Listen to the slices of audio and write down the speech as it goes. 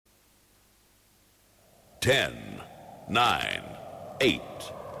10, 9, 8,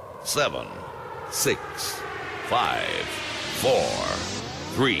 7, 6, 5, 4,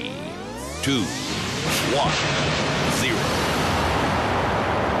 3, 2, 1, 0.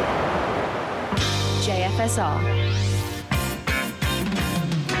 JFSR.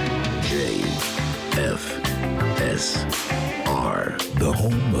 JFSR. The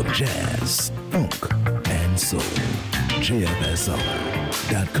home of jazz, funk, and soul. JFSR.co.uk.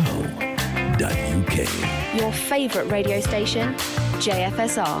 Your favorite radio station,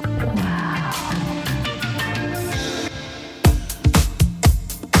 JFSR. Wow.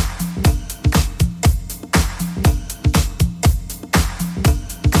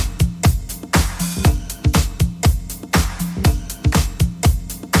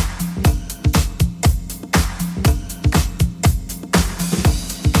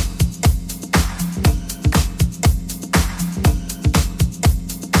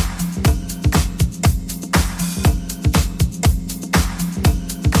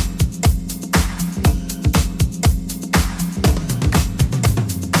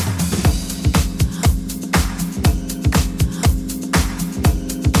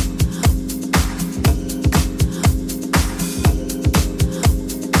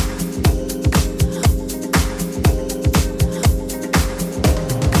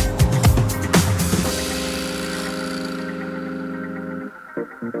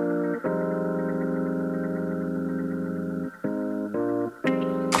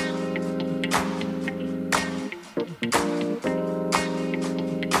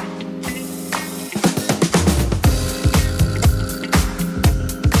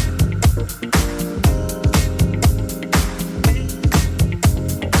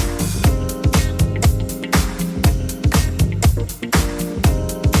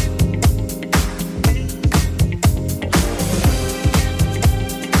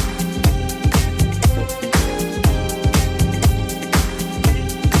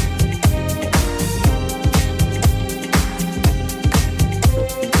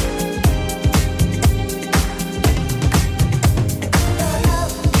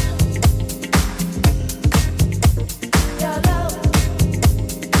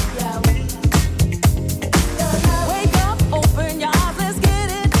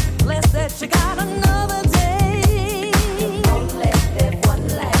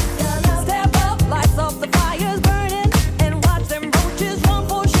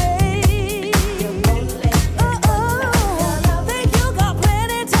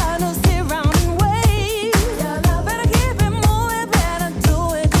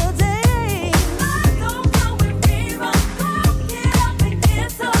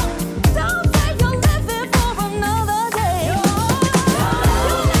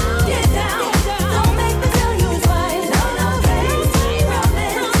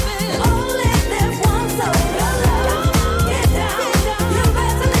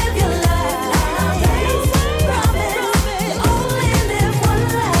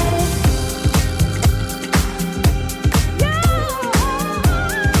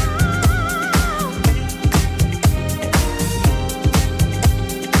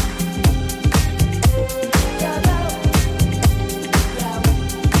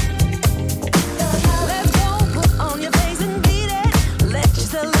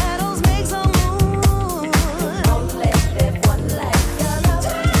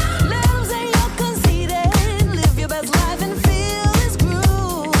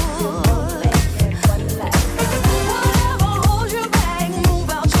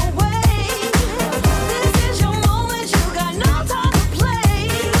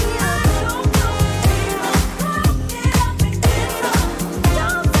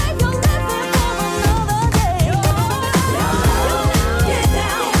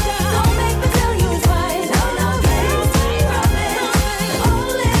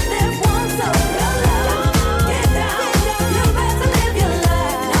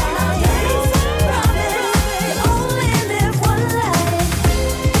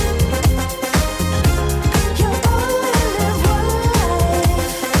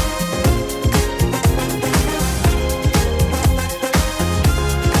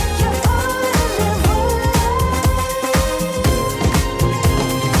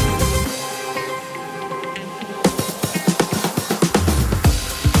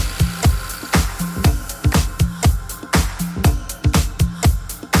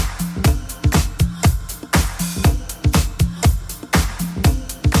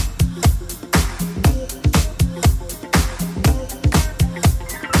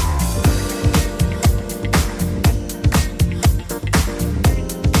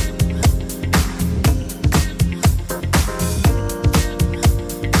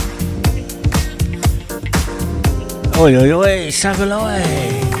 Oi, oi, oi, Savaloy.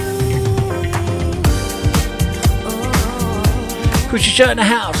 Chris Shirt in the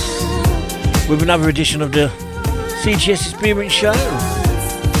house with another edition of the CGS Experience Show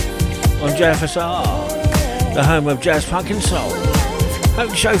on JFSR, the home of jazz, funk and soul.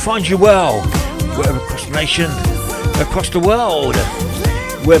 Hope the show finds you well, wherever across the nation, across the world,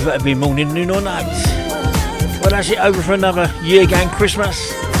 whether it be morning, noon or night. Well, that's it, over for another year gang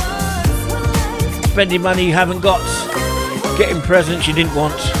Christmas. Spending money you haven't got, getting presents you didn't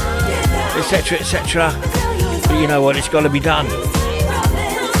want, etc, etc. But you know what, it's got to be done.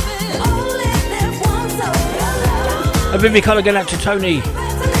 A big colour going out to Tony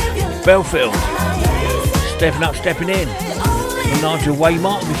Belfield, stepping up, stepping in. And Nigel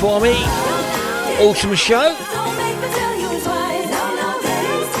Waymark before me. Awesome show.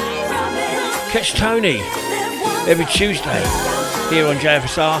 Catch Tony every Tuesday here on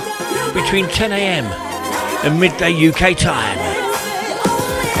JFSR between 10 a.m. and midday UK time.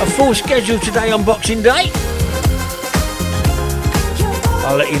 A full schedule today on Boxing Day.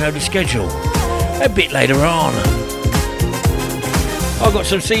 I'll let you know the schedule a bit later on. I've got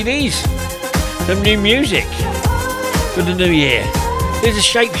some CDs, some new music for the new year. Here's the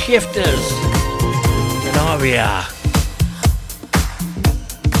Shapeshifters and Aria.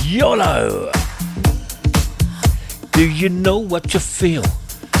 YOLO. Do you know what you feel?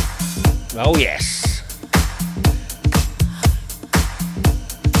 Oh yes.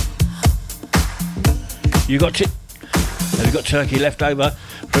 Have you got turkey left over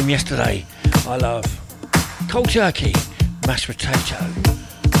from yesterday? I love cold turkey, mashed potato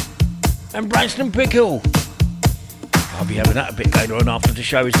and Branston pickle. I'll be having that a bit later on after the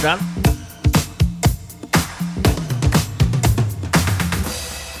show is done.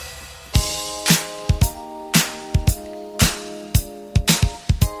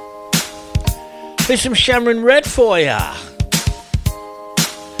 Here's some Sharon Red for ya.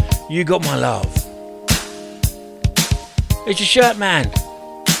 You got my love. It's your shirt man.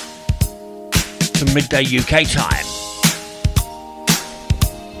 To midday UK time.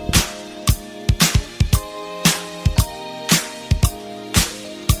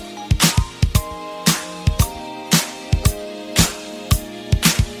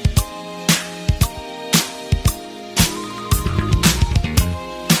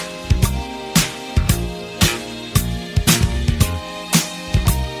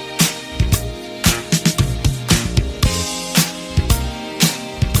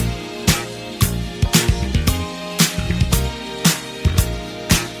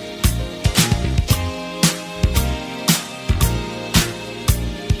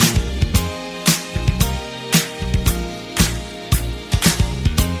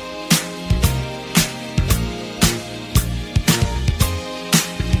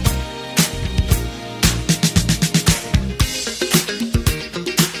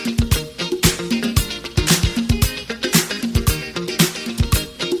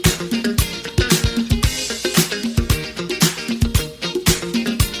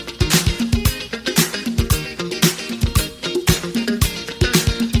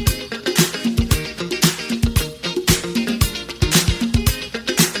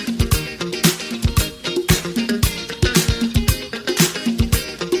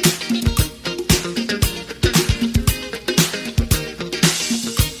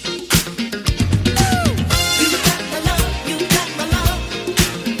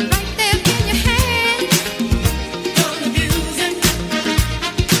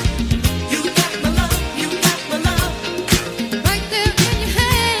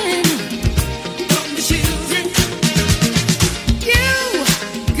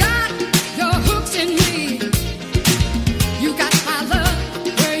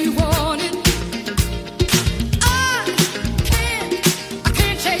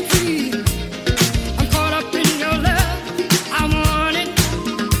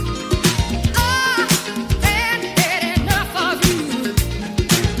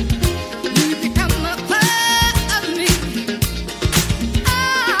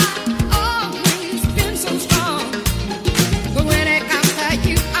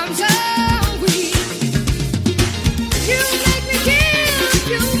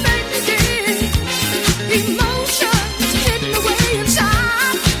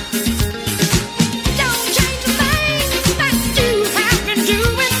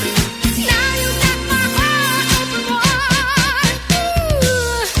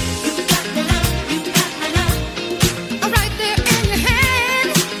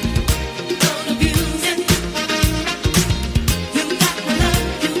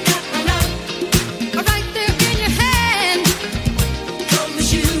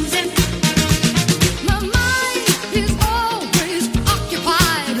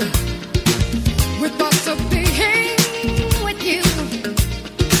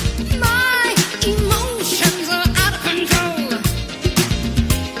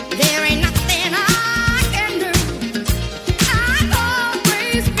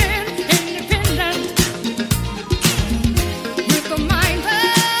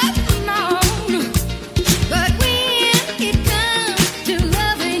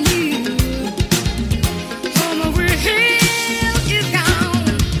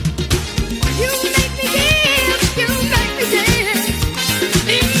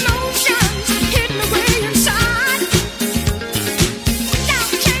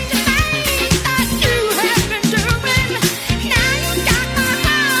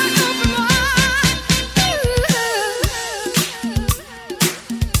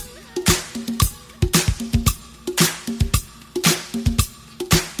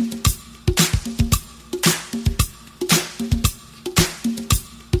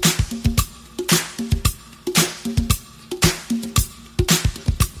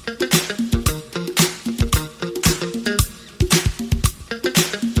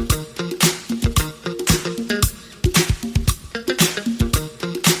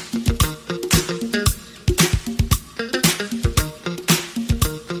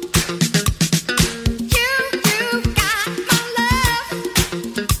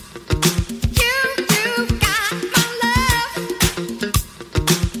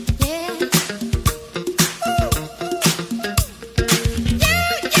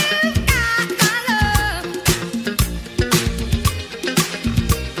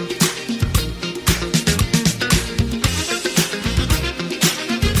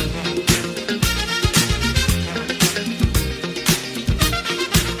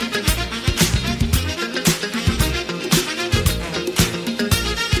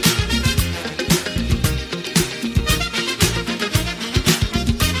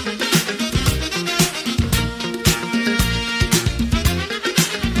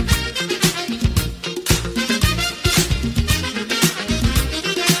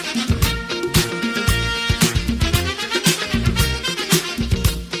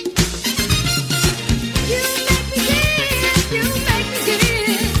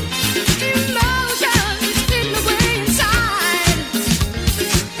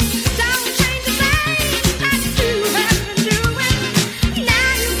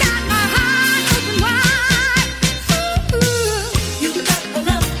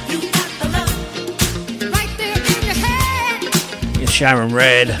 Sharon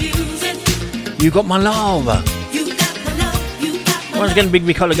Red. You Got My Love. Once again, big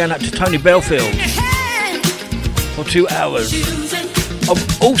recall again out to Tony Belfield for 2 hours of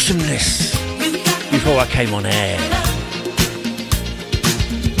awesomeness before I came on air.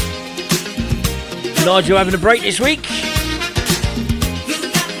 Nigel having a break this week,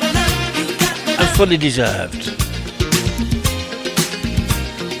 and fully deserved.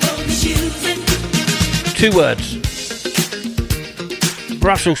 2 words: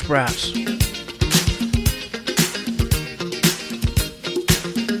 Brussels sprouts.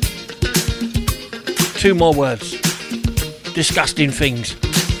 Two more words: disgusting things.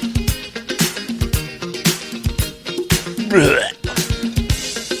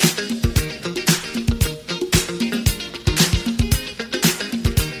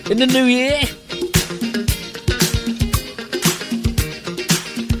 In the new year,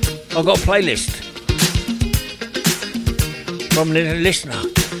 I've got a playlist from a listener,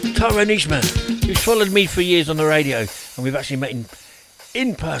 Tyrone Eastman, who's followed me for years on the radio, and we've actually met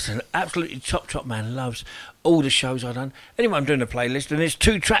in person. Absolutely top man, loves all the shows I've done. Anyway, I'm doing a playlist, and there's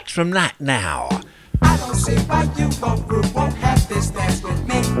 2 tracks from that now. I don't see why you won't have this dance with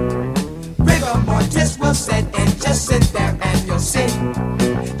me. Rigor mortis will set and just sit there and you'll see.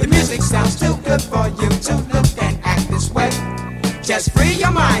 The music sounds too good for you to look and act this way. Just free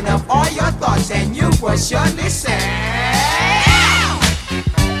your mind of all your thoughts and you will surely say.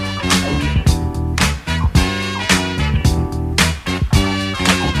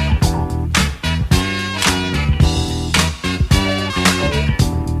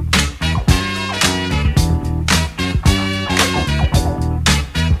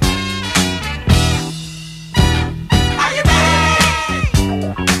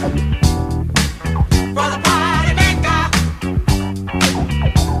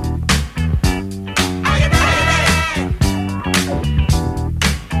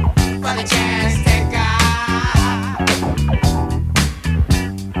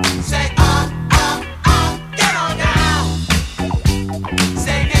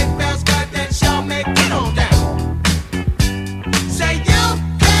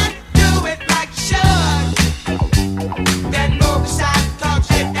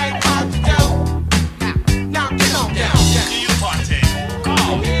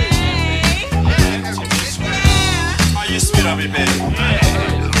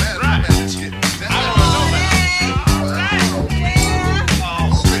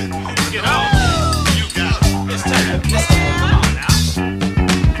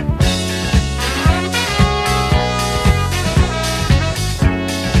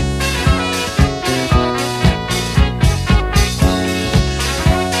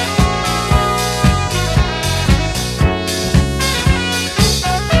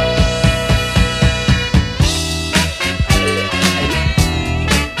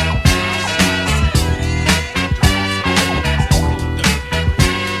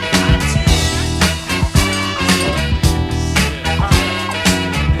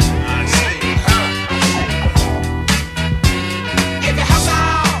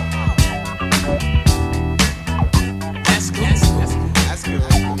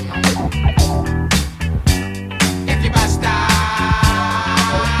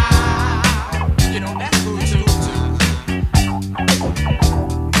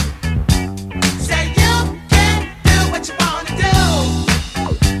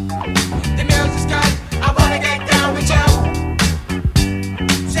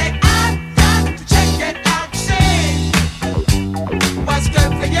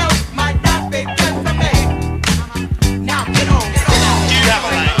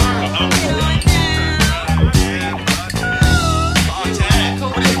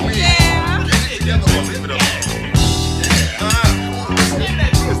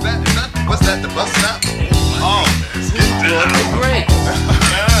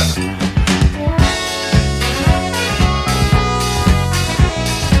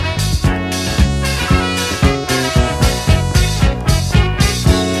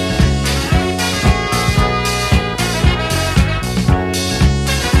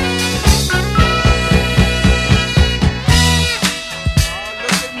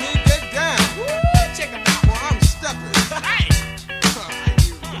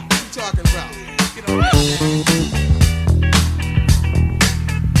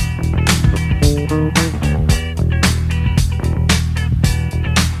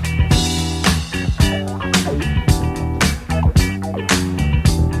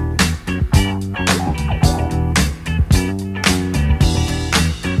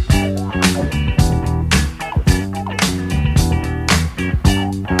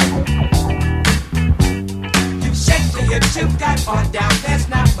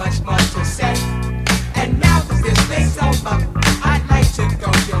 much more to say. And now that this thing's over, I'd like to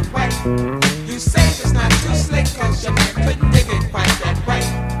go your way. You say it's not too slick, cause your man couldn't dig it quite that way.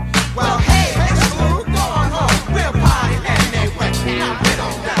 Well, hey, it's cool, go on home, we'll party anyway. Now get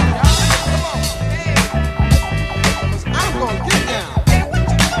on down. I'm gonna get down. Hey, what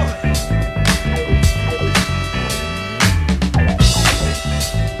you doing?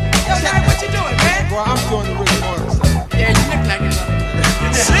 Yo, Johnny, what you doing, man? Boy, I'm doing the Rick Morris song. Yeah, you look like it.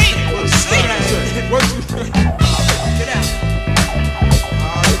 Sing it. What you Get out.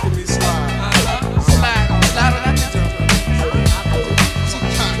 Oh, look at me slide. Slide on that joint.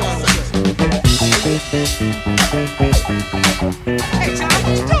 Hey, John, what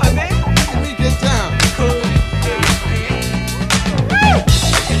you doing, man? Let me get down. Cool.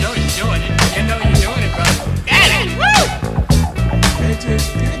 You know you're doing it. You know you're doing it, brother. Got it. Woo! Ain't just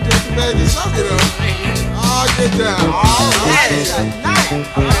made this up, you know. Oh, get down. All right.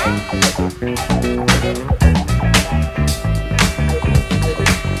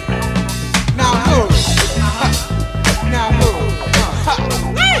 Now move. Now move.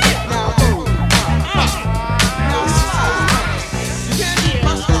 Now move. Now slide. You can't be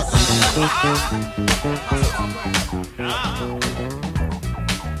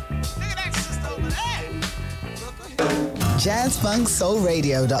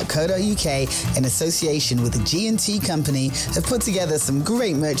JazzFunkSoulRadio.co.uk in association with the G&T Company have put together some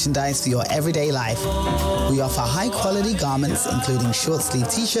great merchandise for your everyday life. We offer high-quality garments including short-sleeve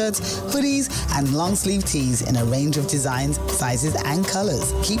t-shirts, hoodies, and long-sleeve tees in a range of designs, sizes, and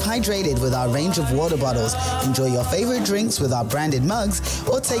colors. Keep hydrated with our range of water bottles, enjoy your favorite drinks with our branded mugs,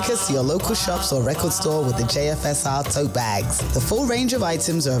 or take us to your local shops or record store with the JFSR tote bags. The full range of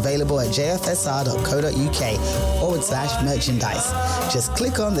items are available at jfsr.co.uk/merchandise. Just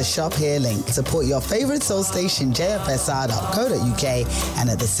click on the Shop Here link. Support your favorite soul station, jfsr.co.uk, and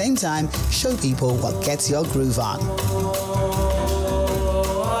at the same time, show people what gets your groove on.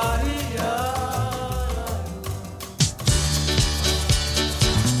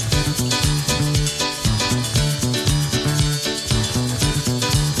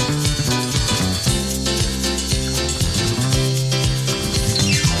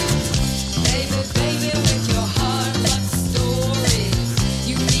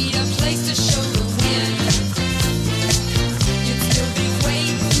 You'd still be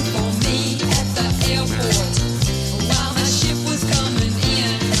waiting for me at the airport while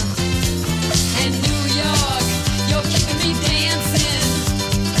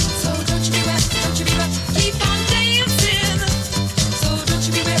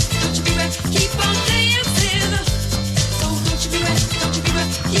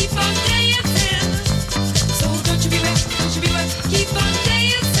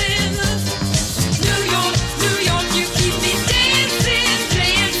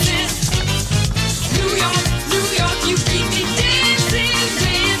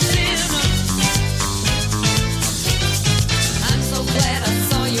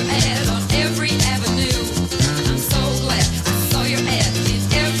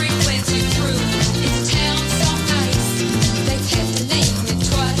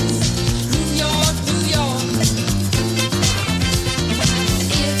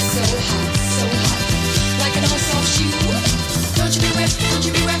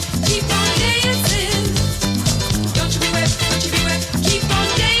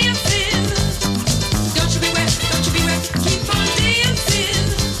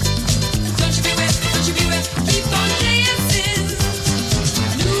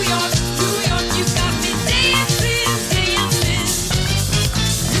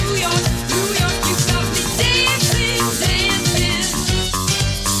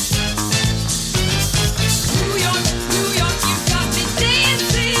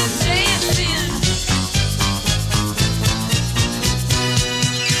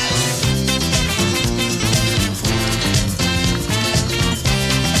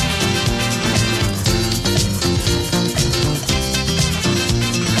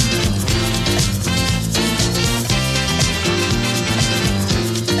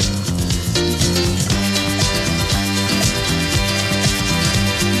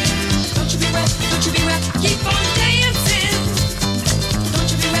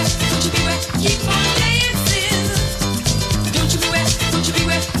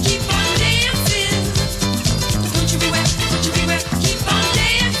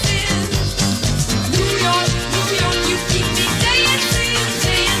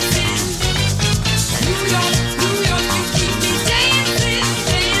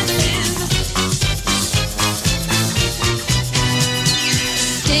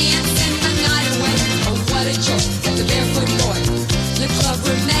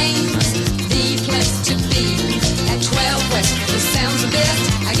name's the place to be. At 12 West, the sounds the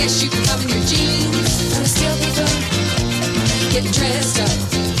best. I guess you can come in your jeans. And still people get dressed up.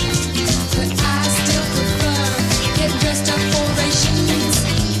 But I still prefer getting dressed up for rations.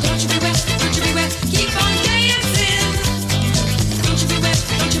 Don't you be wet, don't you be wet, keep on dancing. Don't you be wet,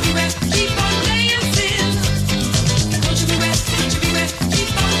 don't you be wet, keep on dancing. Don't you be wet, don't you be wet,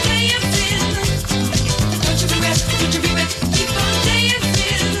 keep on dancing. Don't you be wet, don't you be wet, keep on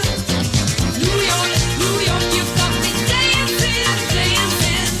dancing. New York, New York, you got me dancing,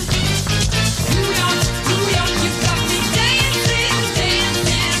 dancing. New York, New York, you got me dancing,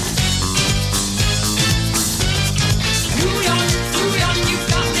 dancing. New York, New York, you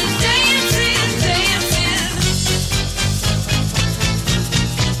got me dancing,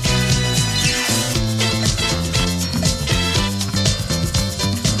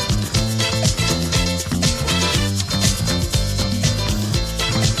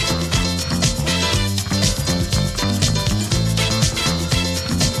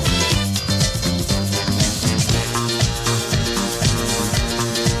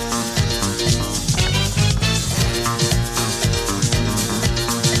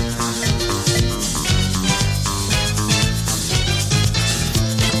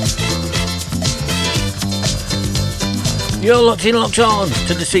 You're locked in, locked on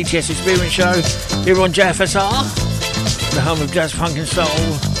to the CTS Experience Show here on JFSR, the home of jazz, funk and soul,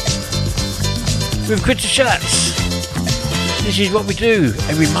 with Chris Schatz. This is what we do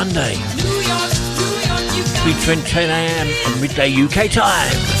every Monday between 10 a.m. and midday UK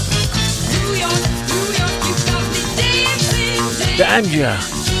time. The Anja,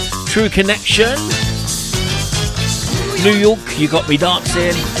 True Connection, New York, You Got Me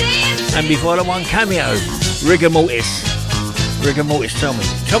Dancing, and before the one, Cameo, Rigor Mortis. Rigor Mortis, tell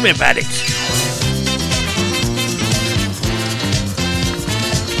me about it.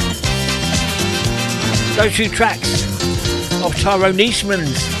 Those two tracks of Tyrone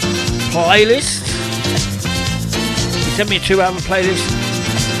Eastman's playlist. He sent me a 2-hour playlist.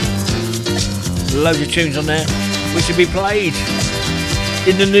 Loads of tunes on there, which will be played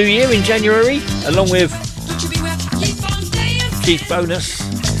in the new year in January, along with Chief Bonus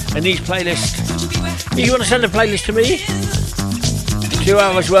and these playlists. If you want to send a playlist to me, 2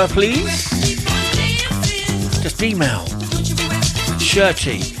 hours worth, please. Just email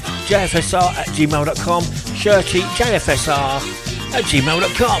shirtyjfsr@gmail.com.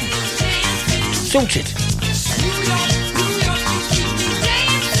 shirtyjfsr@gmail.com. Sorted.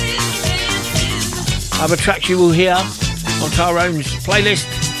 Other tracks you will hear on Tyrone's playlist: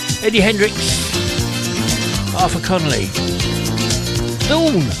 Eddie Hendrix, Arthur Conley,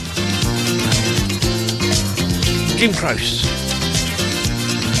 Dawn, Jim Croce,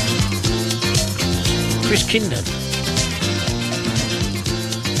 Chris Kindon,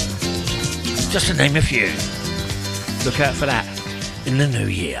 just to name a few. Look out for that in the new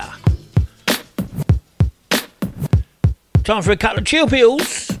year. Time for a couple of chill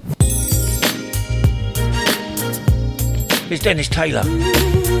pills. It's Dennis Taylor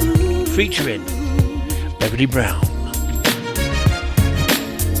featuring Beverly Brown.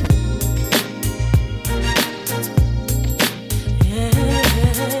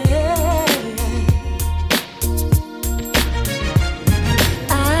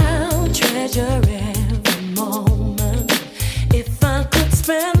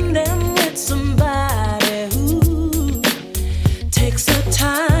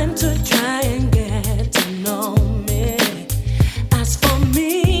 As for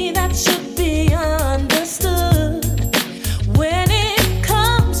me, that should be understood.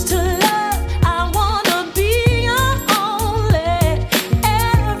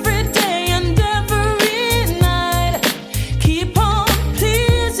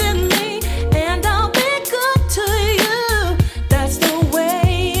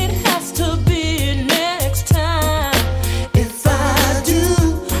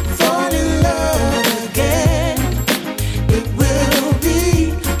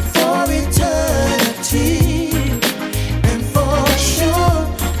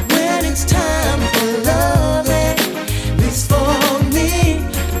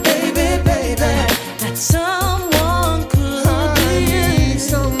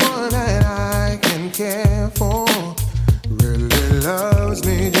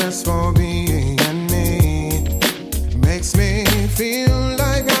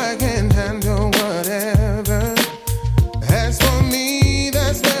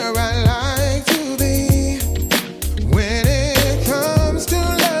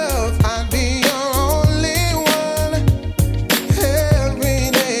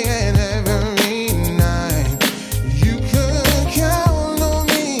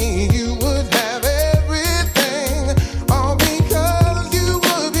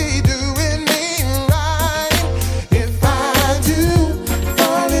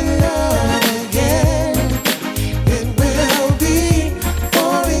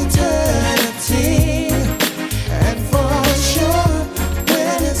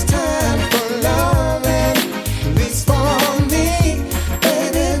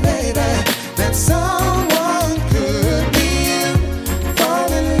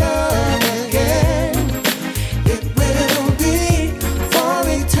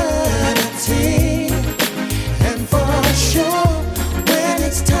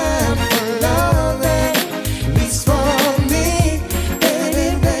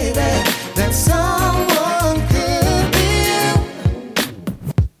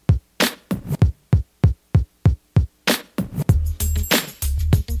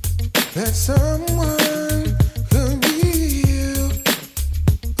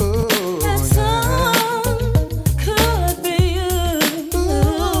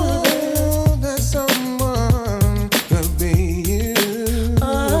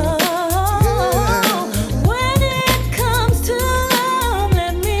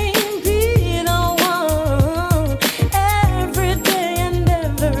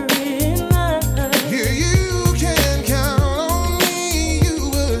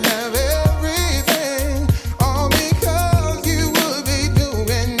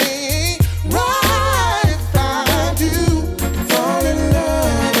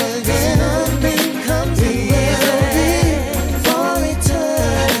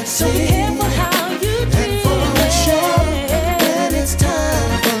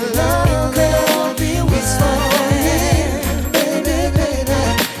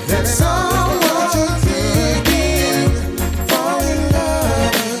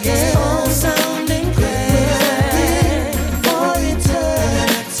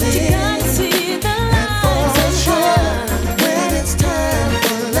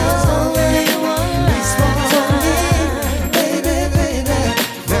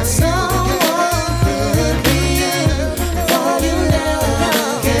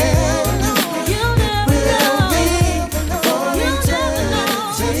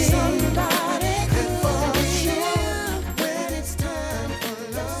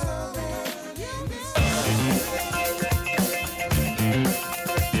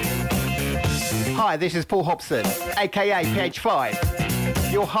 Hi, this is Paul Hobson, aka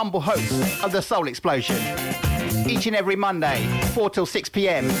PH5, your humble host of the Soul Explosion. Each and every Monday, 4 till 6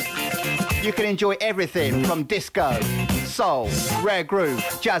 p.m. You can enjoy everything from disco, soul, rare groove,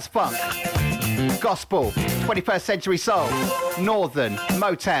 jazz funk, gospel, 21st century soul, northern,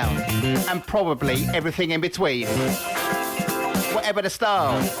 Motown, and probably everything in between. Whatever the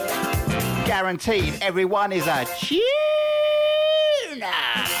style, guaranteed everyone is a tuner.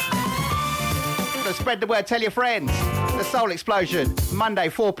 So spread the word, tell your friends. The Soul Explosion, Monday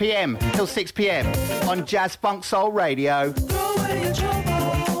 4 p.m. till 6 p.m. on Jazz Funk Soul Radio.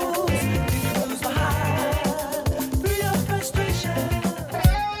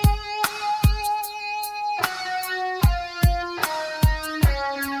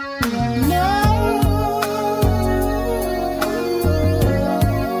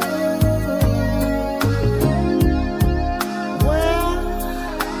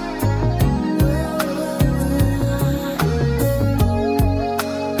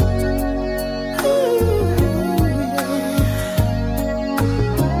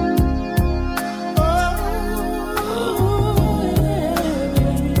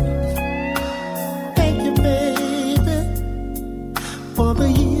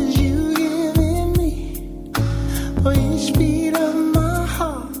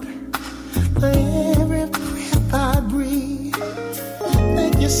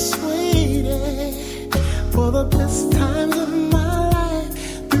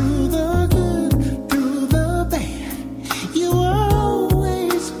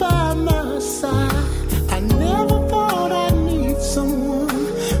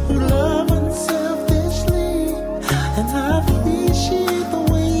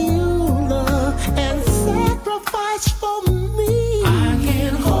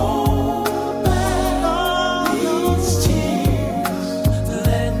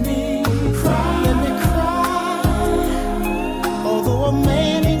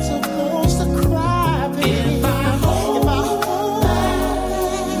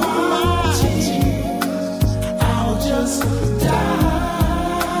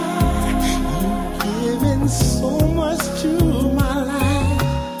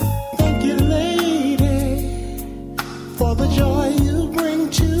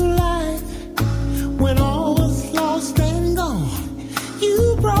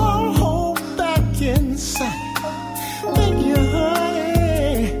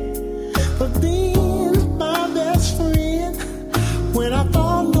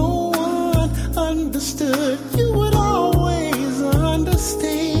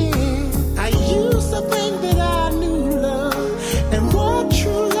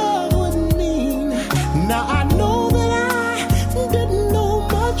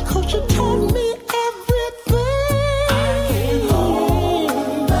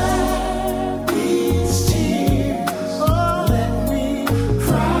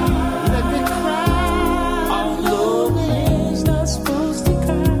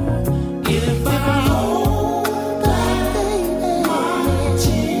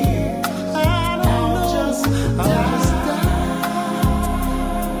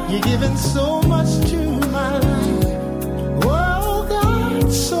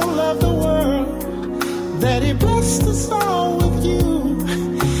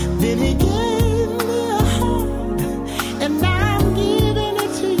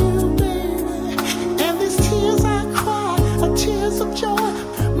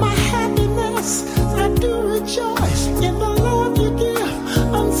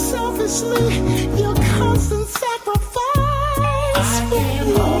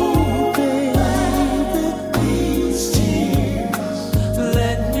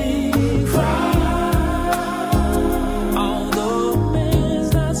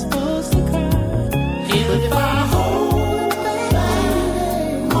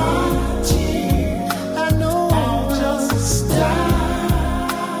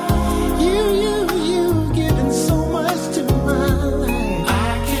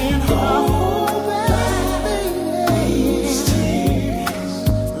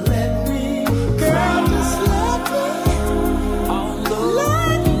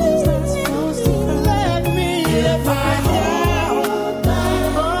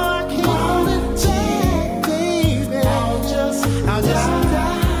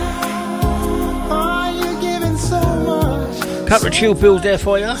 Couple of chill bills there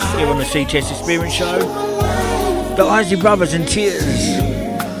for you here on the CTS Experience Show. The Isley Brothers and Tears,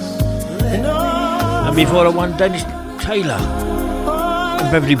 and before the one, Dennis Taylor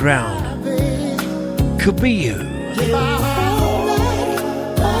and Beverly Brown. Could be you.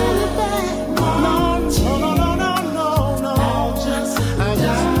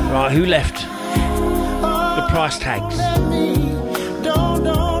 Right, who left? the price tags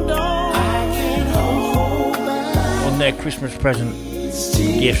on their Christmas present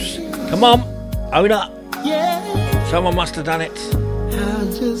gifts. Come on, own up. Someone must have done it.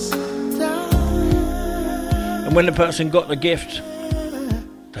 And when the person got the gift,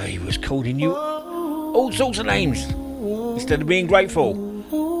 they was calling you all sorts of names instead of being grateful.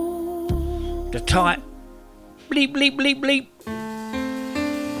 The tight bleep bleep bleep bleep.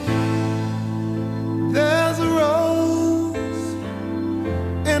 There's a rose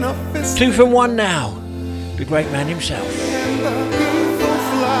in a fist. 2 from 1 now. The great man himself,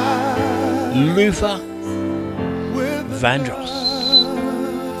 Luther Vandross.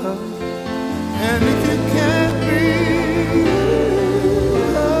 And if you can't be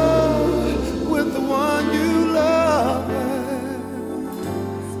with the one you love,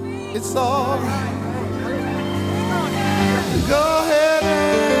 it's alright. Go ahead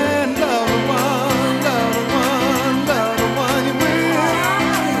and love the one, love the one, love the one you will.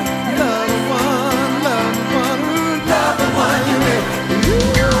 Love the one, love the one, love the one you will.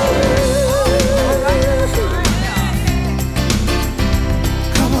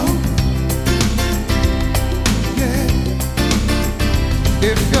 Come on. Yeah.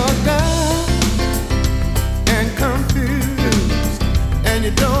 If you're down and confused and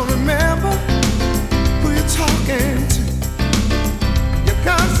you don't remember who you're talking to, your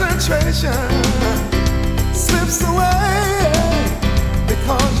concentration slips away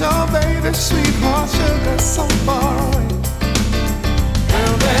because your baby sweetheart sugar's so far away.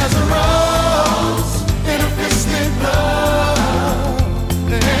 Well, there's a rose in a fisted glove,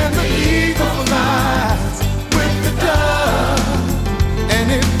 and the eagle flies with the dove. And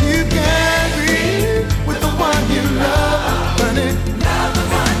if you can't be with the one you love, honey, love the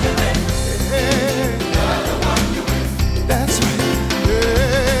one you with. Yeah. Love the one you with. That's right. Yeah.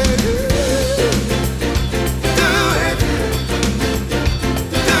 Do it.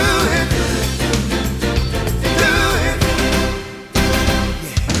 Do it. Do it.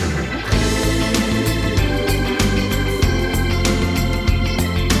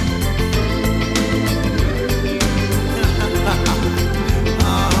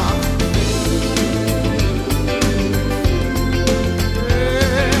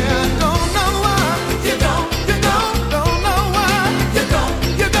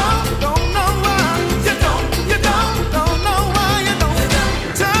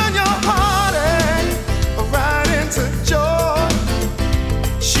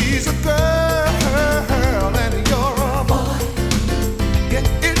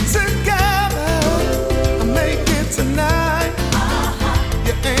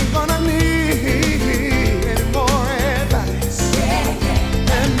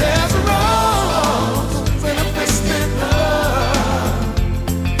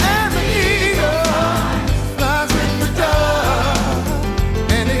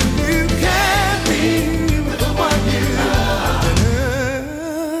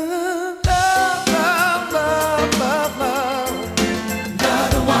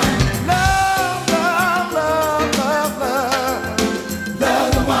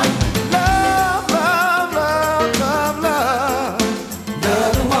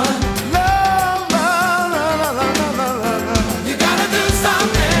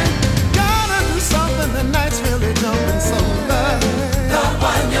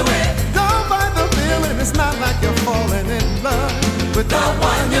 With the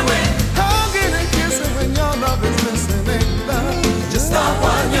one you're with, hugging and kissing when your love is missing in love. Just the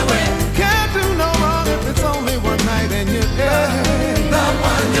one you're with. Can't do no wrong if it's only one night and you're dead. The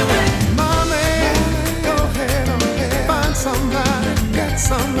one you're with. Mommy, go ahead, find somebody, get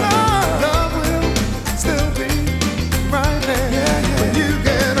some love. Love will still be right there when you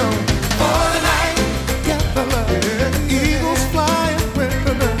get home. For the night, get the love. Eagles flying with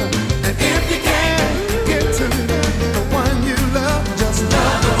the love. And if you can't get to the one you love, just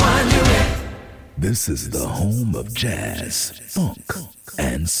love the one you're with. This is the home of jazz, funk,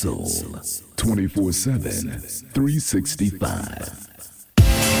 and soul. 24/7, 365.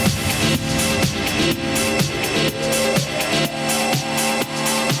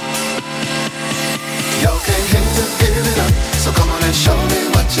 Y'all came here to give it up, so come on and show me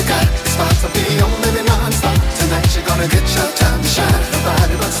what you got. Spots will be on, baby, non-stop. Tonight you're gonna get your time to shine.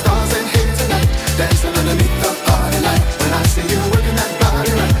 Nobody but stars in here tonight, dancing underneath the party light. When I see you working that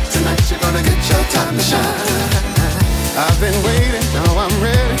body right, tonight you're gonna get your time to shine. I've been waiting, now I'm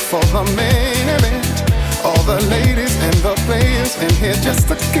ready for the main event. All the ladies and the players in here just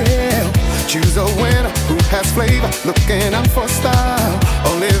to kill. Choose a winner who has flavor, looking out for style.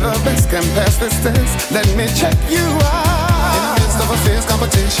 Only the best can pass this test, let me check you out. In the midst of a fierce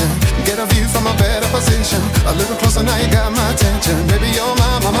competition, get a view from a better position. got my attention. Baby, you're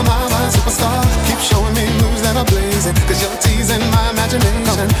my superstar. Keep showing me moves that are blazing, cause you're teasing my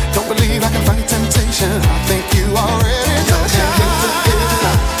imagination. Don't believe I can fight temptation. I think you already know.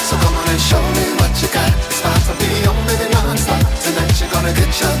 So come on and show me what you got. It's about to be on, baby, non-stop. Tonight you're gonna get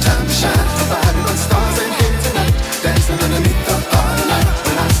your time to shine. Nobody but stars in here tonight, dancing underneath the party light.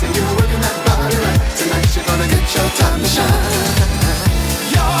 When I see you working that body right, tonight you're gonna get your time to shine.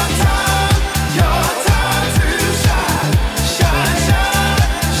 Your time to shine. Shine, shine,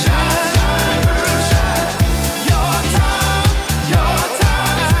 shine, shine, shine. Your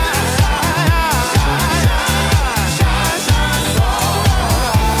time to shine. Shine, shine, shine so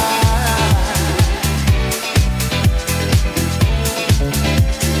bright.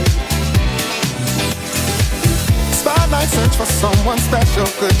 Spotlight search for someone special.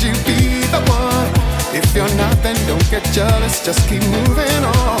 Could you be the one? If you're not, then don't get jealous. Just keep moving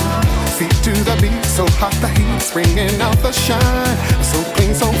on. Feet to the beat, so hot the heat's bringing out the shine. So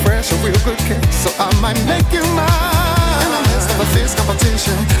clean, so fresh, a real good kick. So I might make you mine. In the midst of a fierce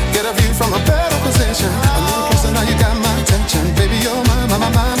competition, get a view from a better position. A little closer, now you got my attention. Baby, you're my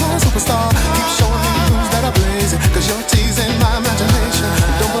superstar. Keep showing me moves that are blazing, cause you're teasing my imagination.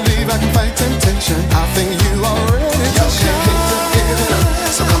 Don't believe I can fight temptation. I think you already know.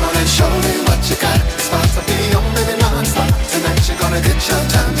 So come on and show me what you got. It's about to be on, baby, non-stop. Tonight you're gonna get your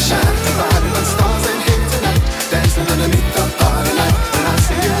time to shine. Nobody but stars in here tonight, dancing underneath the party light. When I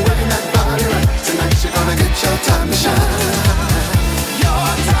see you working that body right, tonight you're gonna get your time to shine. Your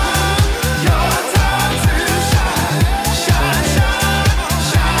time to shine. Shine, shine,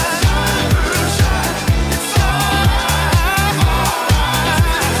 shine, shine, shine. It's alright,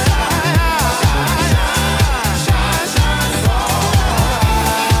 shine, shine, shine, so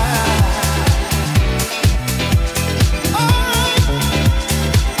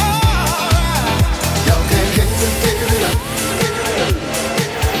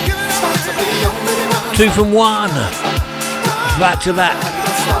Two from one. Back to back.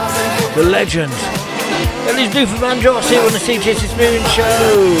 The legend. That is Luther Vandross here on the CGS Experience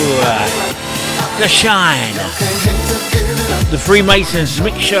Show. The Shine. The Freemasons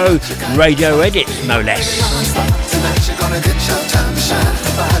Mix Show radio edits, no less.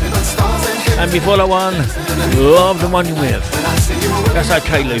 And before that one, Love the One You're With. That's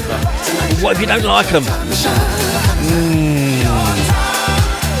okay, Luther. What if you don't like them?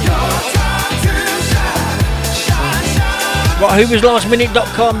 Right,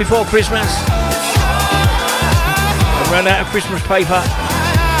 whowaslastminute.com before Christmas. I ran out of Christmas paper.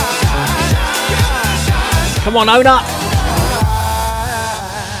 Come on, own up.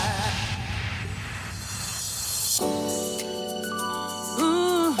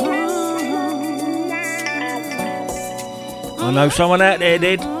 I know someone out there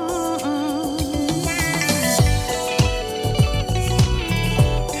did.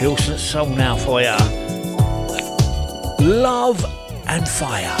 Hilson Soul now for ya. Love and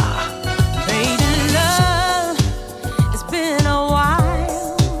Fire. Lady love, it's been a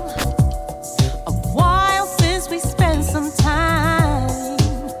while since we spent some time.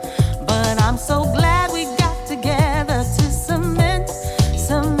 But I'm so glad we got together to cement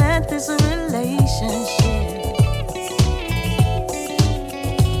this relationship.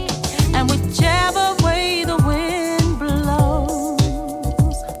 And whichever way the wind blows,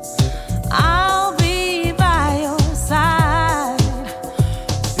 I'll be by your side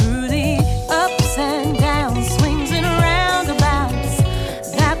through the ups and downs, swings and roundabouts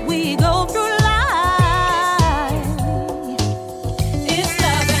that we go through life. It's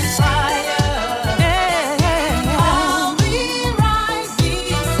love and fire. Yeah. I'll be right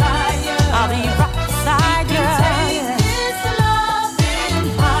beside you. I'll be right beside you. Take this love and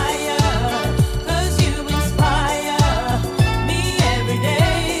fire.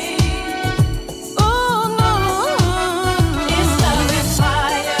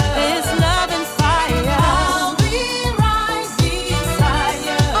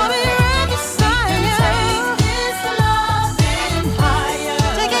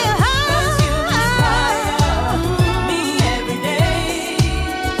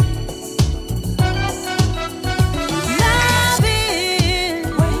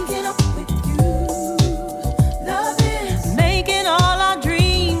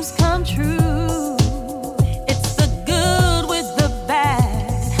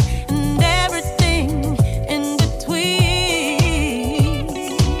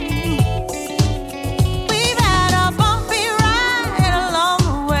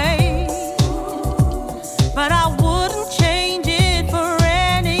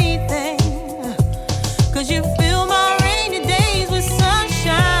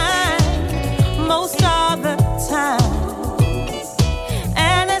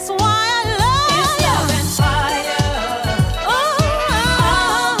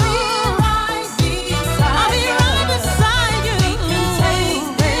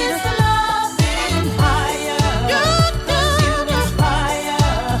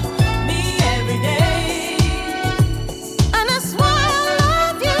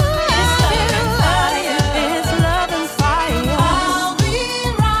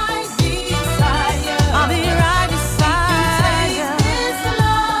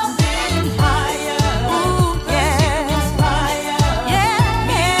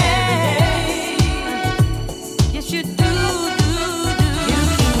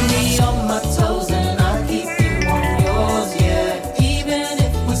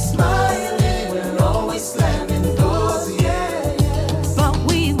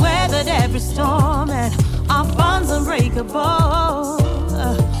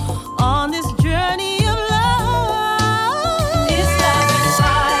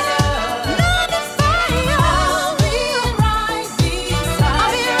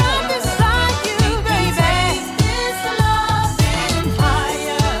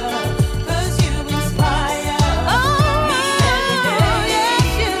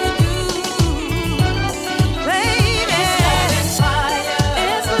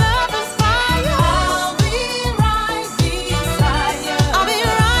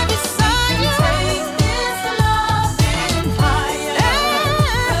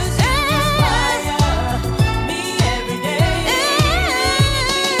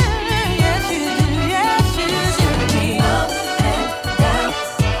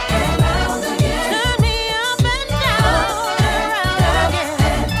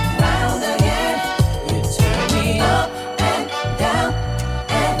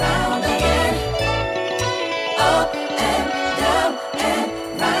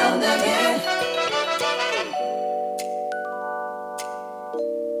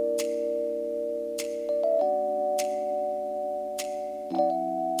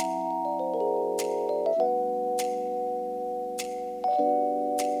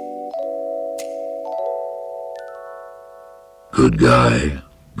 Good guy,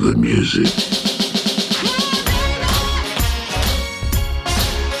 good music.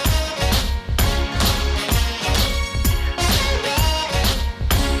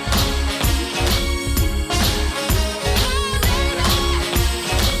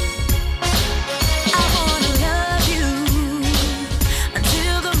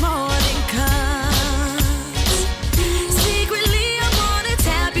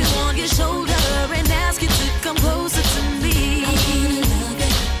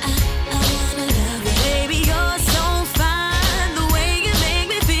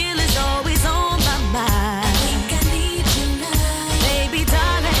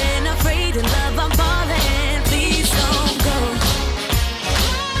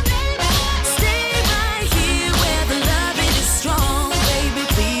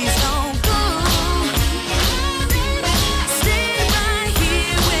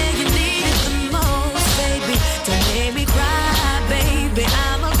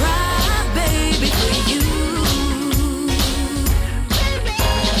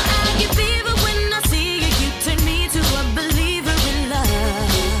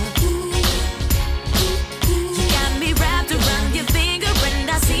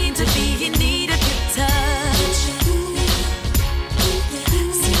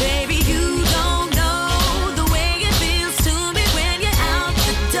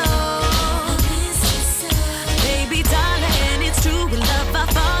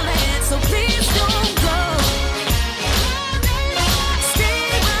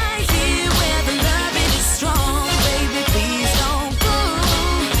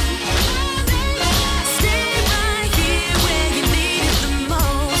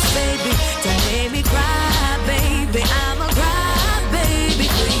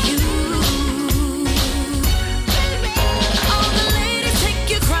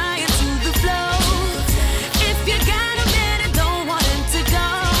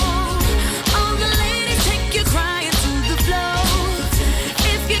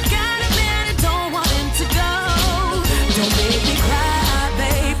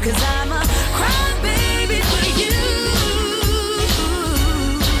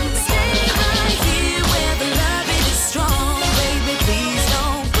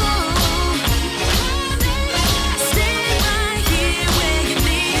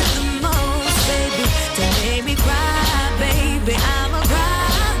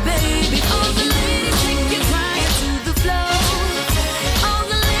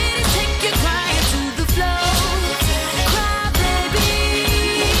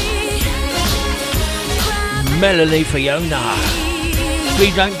 Melanie Fiona.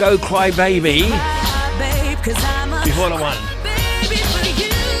 Please don't go cry baby. Before the one.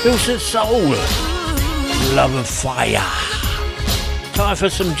 Wilson Soul. Love and Fire. Time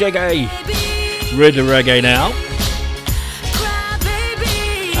for some reggae. Rhythm reggae now.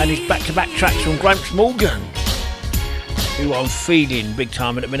 And his back-to-back tracks from Gramps Morgan, who I'm feeling big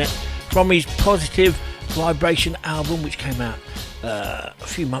time at the minute, from his Positive Vibration album, which came out a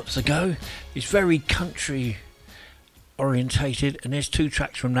few months ago. It's very country orientated, and there's 2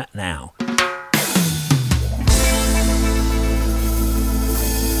 tracks from that now.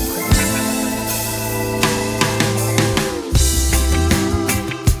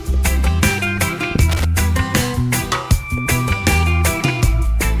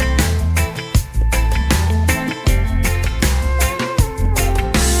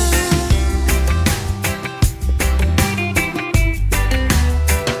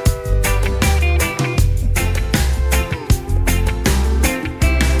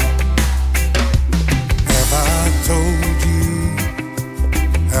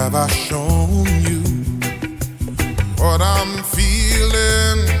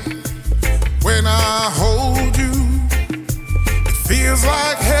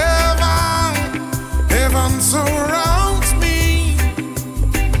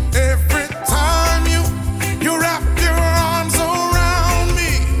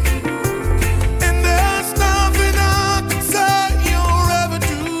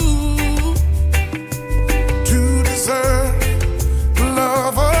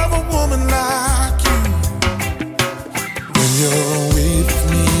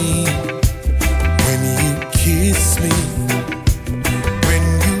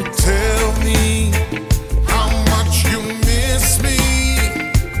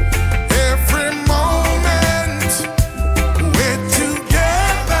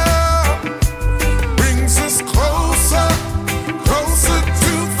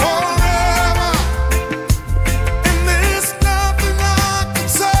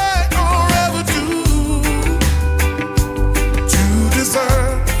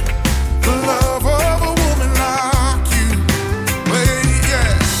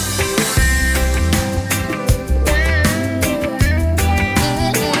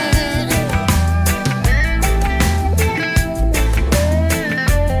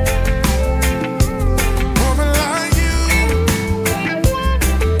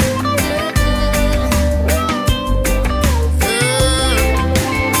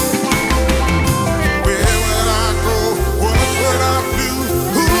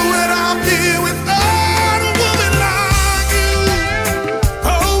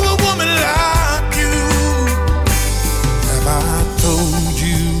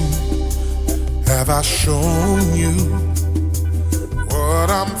 shown you what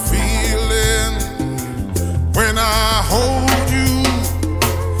I'm feeling when I hold you.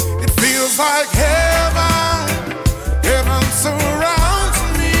 It feels like heaven, heaven surrounds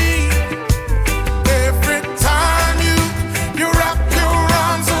me. Every time you wrap your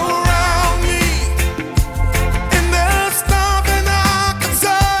arms around me, and there's nothing I can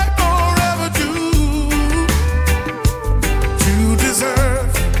say or ever do to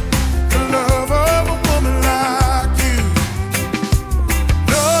deserve the love of a woman like you.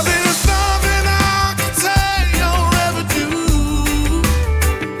 No, there's nothing I can say or ever do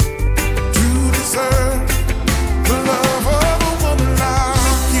to deserve the love of a woman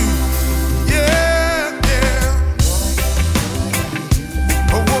like you. Yeah, yeah.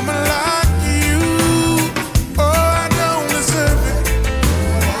 A woman like you. Oh, I don't deserve it,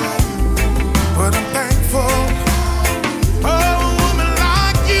 but I'm thankful. Oh, a woman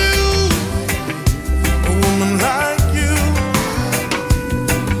like you. A woman like you.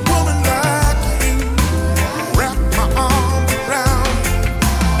 Woman like you. Wrap my arms around.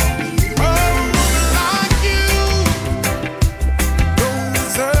 Oh, a woman like you. Don't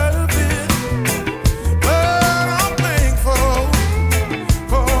deserve it, but I'm thankful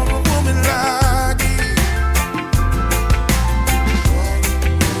for a woman like you.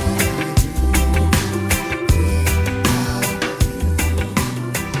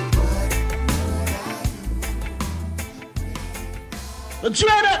 The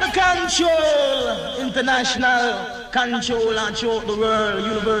dread of the control, international control and throughout the world,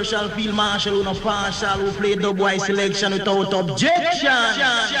 universal field marshal, who no partial, who play dubwise selection without objection.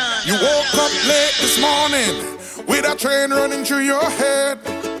 You woke up late this morning with a train running through your head,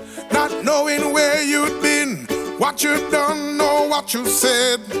 not knowing where you'd been, what you'd done, or what you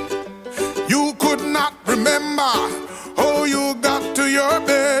said. You could not remember how you got to your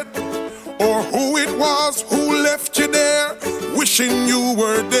bed, or who it was who left you there, wishing you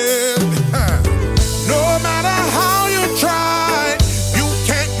were dead. No matter how you try, you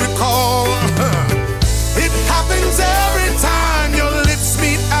can't recall. It happens every time your lips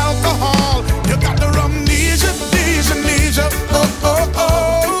meet alcohol. You got the amnesia, amnesia, oh, oh,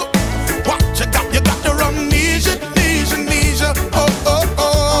 oh. What you got? You got the amnesia, amnesia, oh, oh,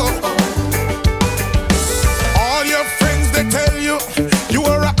 oh. All your friends, they tell you you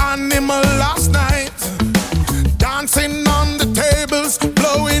were an animal last night, dancing on the tables,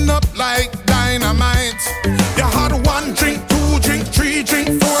 blowing up like dynamite. You had 1 drink, 2 drink, 3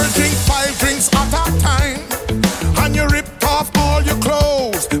 drink, 4 drink, 5 drinks at a time, and you ripped off all your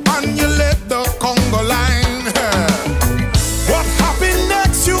clothes and you led the Congo line. What happened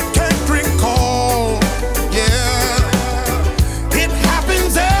next you can't recall. Yeah, it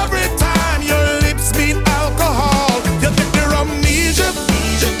happens every time your lips meet alcohol. You get the amnesia,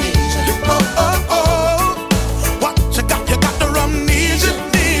 oh, oh, oh. What you got? You got the amnesia,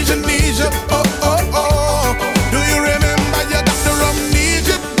 amnesia, oh, oh, oh. Do you remember you got the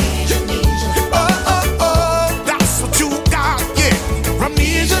amnesia? Oh, oh, oh. That's what you got, yeah.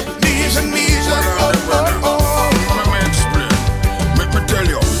 Amnesia, amnesia, oh, oh, oh. Let me explain. Make me tell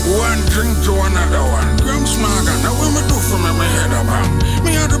you, 1 drink to another one. Graham Smagan, now what me do for me head up, man?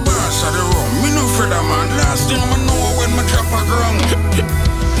 Me are the boss of the room, me no feather, man. Last thing I know when me drop a ground.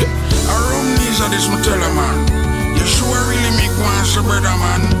 A rum knees of this, me tell you, man. You sure really make one so better,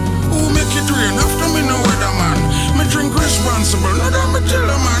 man. Who make it rain after me no weather, man? Me drink responsible, no that me tell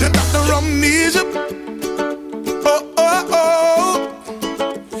you, man. You got the amnesia, oh, oh, oh.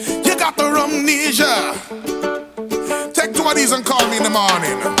 You got the amnesia. Take 2 of these and call me in the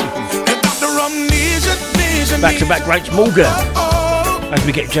morning. You got the amnesia, amnesia. Back to back Rach Morgan. As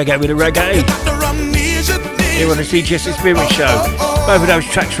we get jug out with the reggae. Here on the CGS Experience Show. Both of those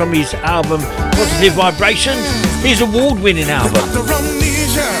tracks from his album Positive Vibrations. His award-winning album.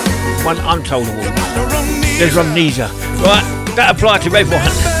 One untold award. There's Amnesia. Right, that applied to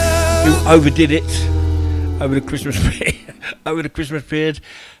everyone who overdid it over the Christmas period. Over the Christmas period.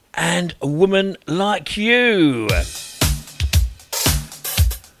 And A Woman Like You,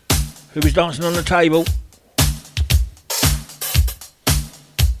 who was dancing on the table.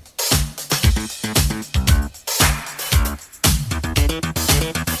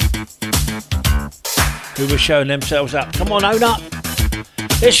 Who were showing themselves up. Come on, own up.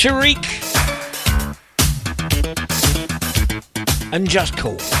 There's Sharik and Just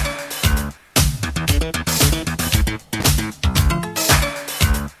Cool.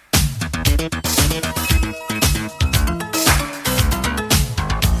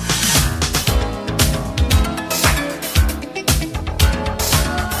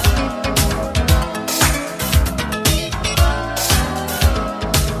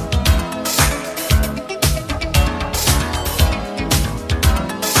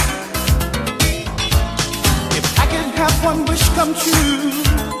 one wish come true.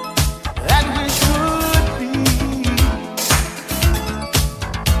 That wish would be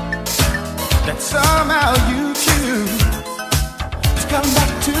that somehow you choose to come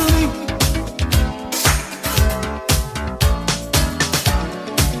back to me.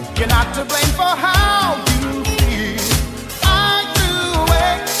 You're not to blame for how you feel. I threw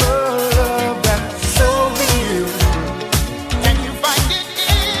away the love that's so real. Can you find it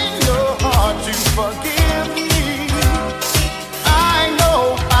in your heart to forgive me? I know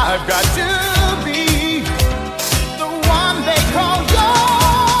I've got to be the one they call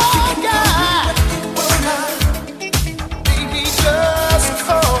your guy. Baby, just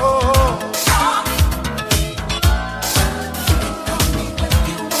call.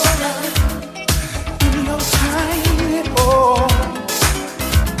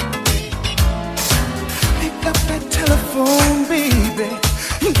 Telephone, baby,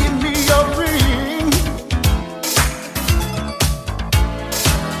 give me your ring.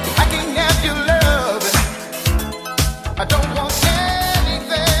 I can have your love. I don't want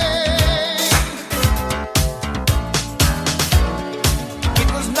anything. It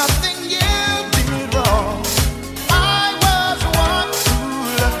was nothing you did wrong. I was the one who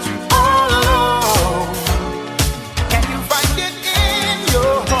left you all alone. Can you find it in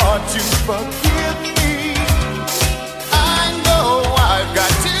your heart to forgive me? I've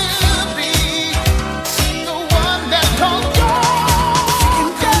got to be the one that calls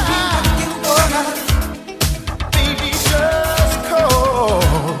your guy. Baby, just call.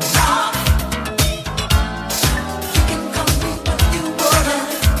 You can call me what you wanna.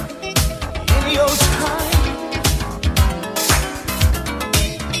 Any old time.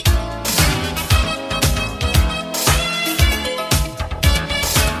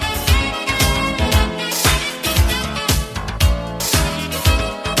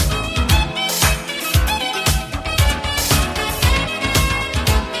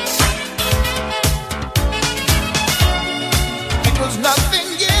 Nothing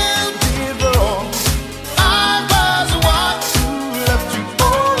you did wrong. I was the one who left you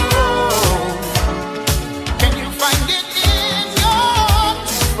all alone. Can you find it in your heart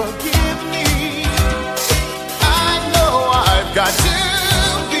to forgive me? I know I've got to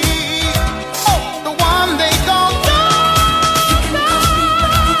be the one they call God.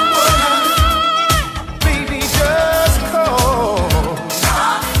 Baby, just call.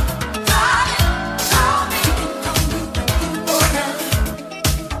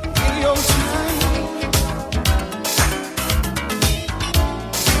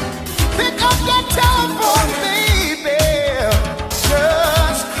 Pick up your telephone, baby.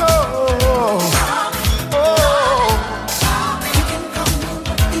 Just call.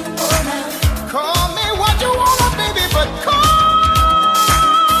 Call me what you wanna, baby, but call.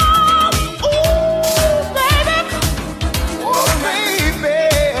 Ooh, baby. Oh, baby.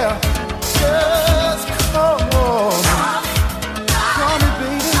 Just call. Call me,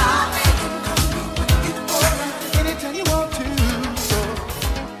 baby. Anytime you want to.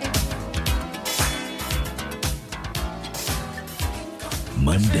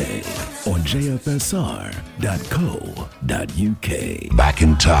 Monday on JFSR.co.uk. Back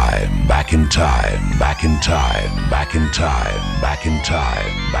in time, back in time, back in time, back in time, back in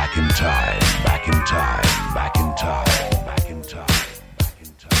time, back in time, back in time, back in time, back in time.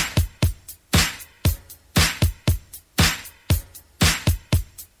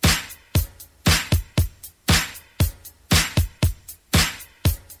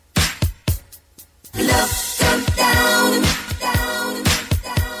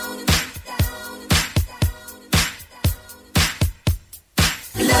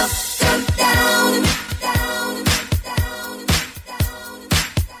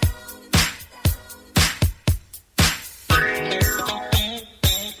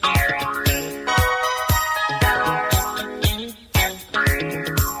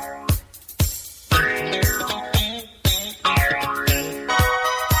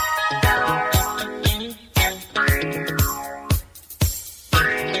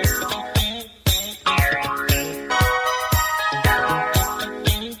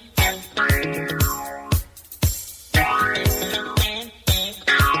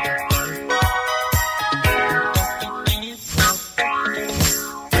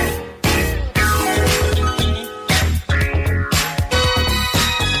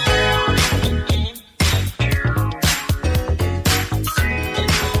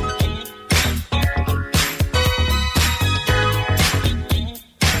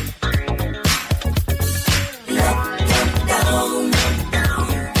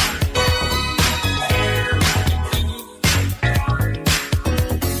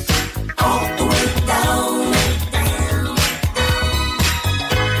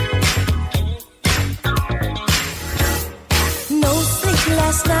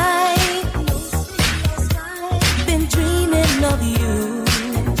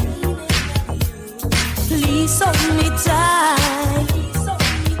 Please hold me tight,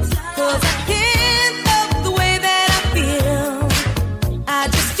 'cause I can't help the way that I feel. I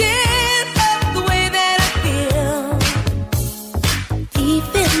just can't help the way that I feel.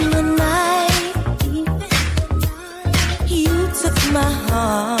 Deep in the night, you took my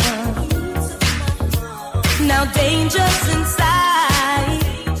heart. Now danger's inside,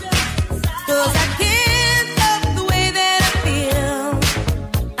 'cause I can't help the way that I feel.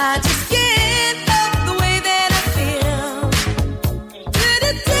 I just can't help the way that I feel.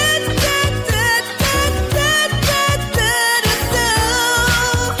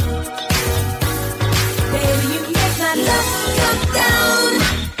 Baby, you make my love come down.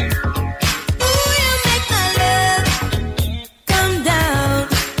 Ooh, you make my love come down.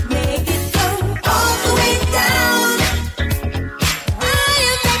 Make it come all the way down. Ooh,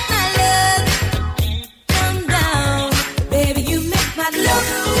 you make my love come down. Baby, you make my love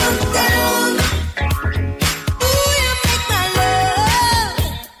come down. Ooh, you make my love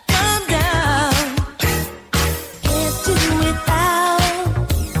come down. Can't do without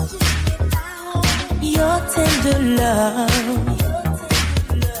your tender love.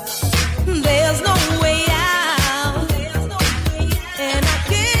 There's no way out, and I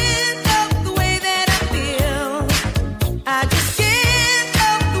can't help the way that I feel. I just can't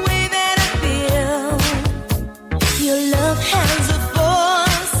help the way that I feel. Your love has a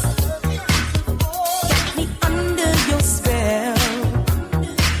force, got me under your spell.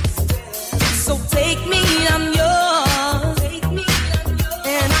 So take me, I'm yours,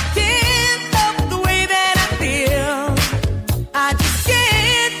 and I can't help the way that I feel. I just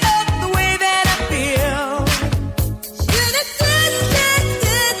can't help the way that I feel.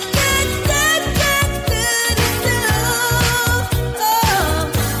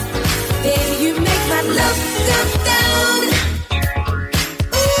 Baby, you make my love come down.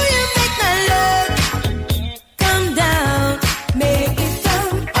 Ooh, you make my love come down. Make it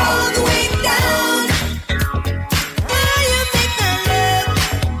come all the way down. Ooh, you make my love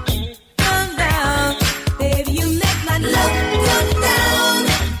come down. Baby, you make my love come down.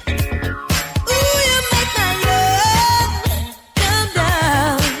 Ooh, you make my love come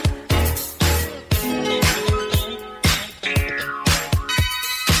down.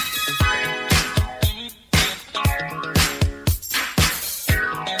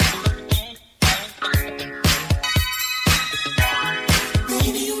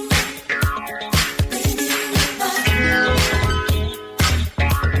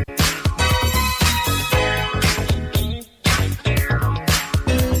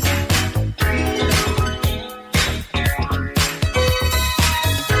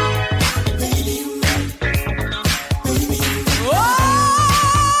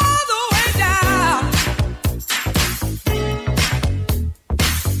 All the way down.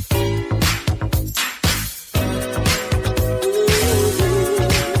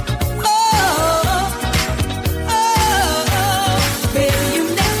 Baby, you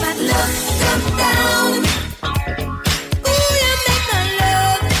make my love come down. Ooh, you make my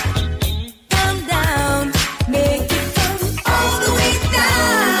love come down. Make it come all the way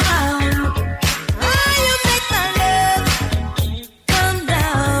down. Oh, you make my love come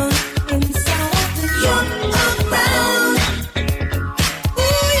down inside your around.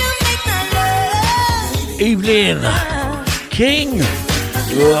 Ooh, you make my love Evelyn King,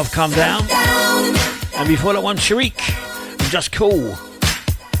 Love Come Down. And before that one, Sharik, Just Cool.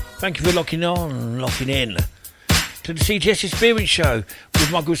 Thank you for locking in to the CGS Experience Show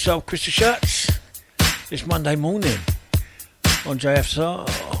with my good self, Krista Shirts, this Monday morning on JFSR,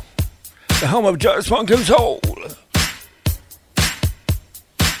 the home of Jazz Funk and Soul.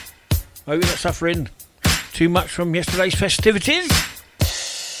 Hope you're not suffering too much from yesterday's festivities.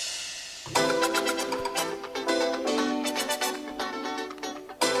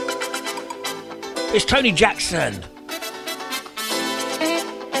 It's Tony Jackson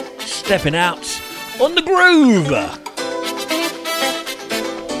stepping out on the groove.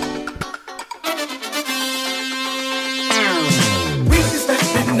 We just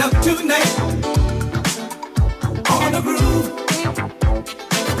stepping up tonight on the groove.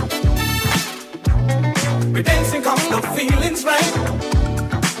 We're dancing 'cause the feeling's right.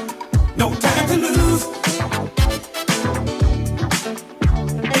 No time to lose.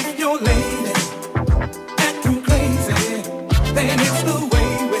 If your lady acting crazy, then it's the way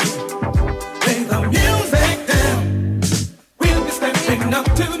we play the music down. We'll be stepping up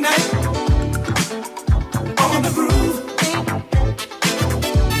tonight on the groove.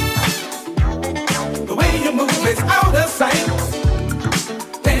 The way you move is out of sight.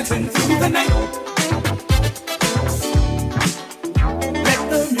 Dancing through the night. Let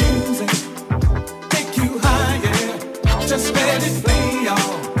the music take you high.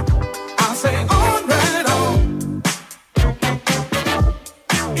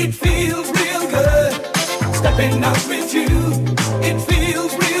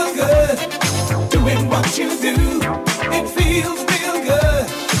 good. Doing what you do, it feels real good.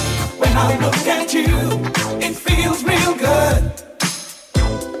 When I look at you, it feels real good.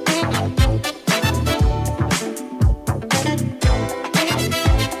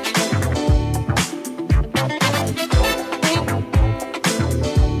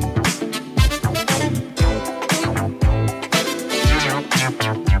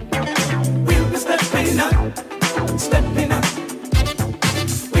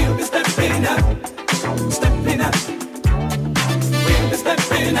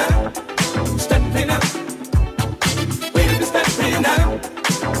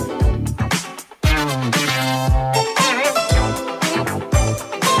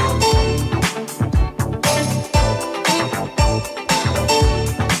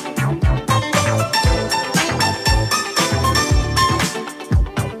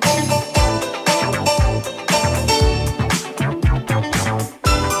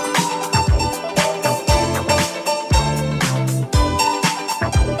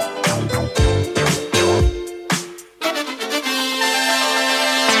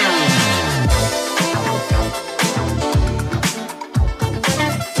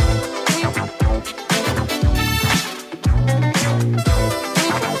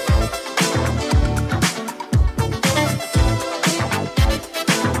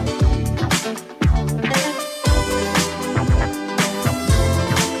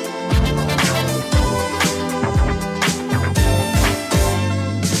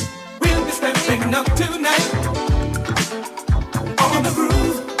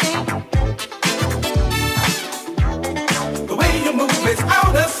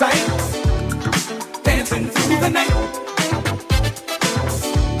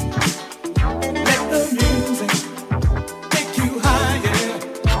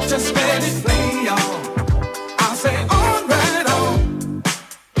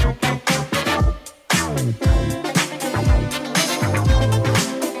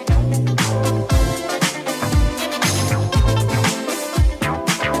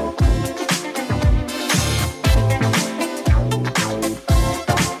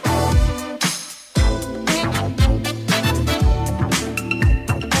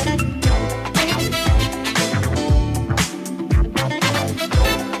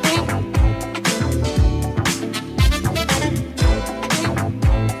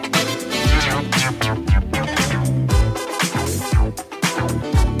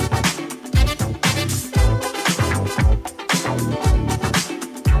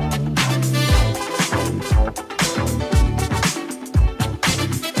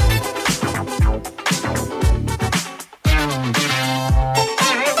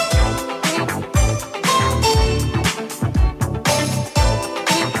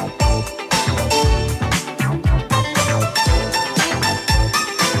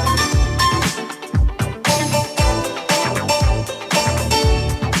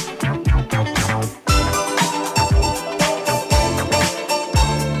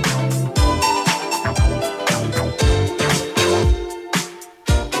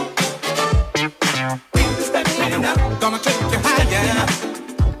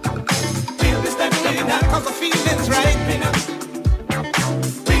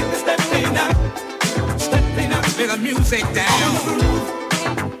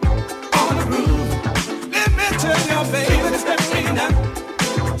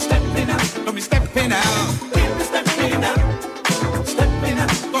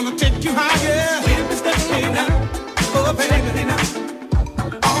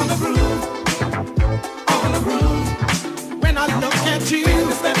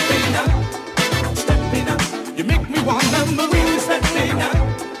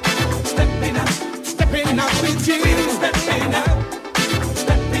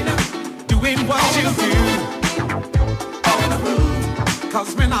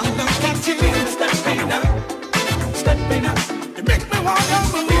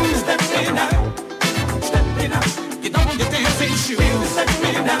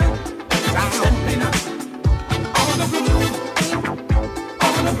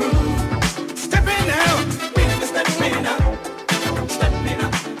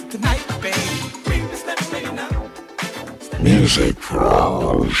 Music for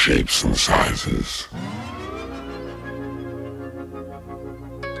all shapes and sizes.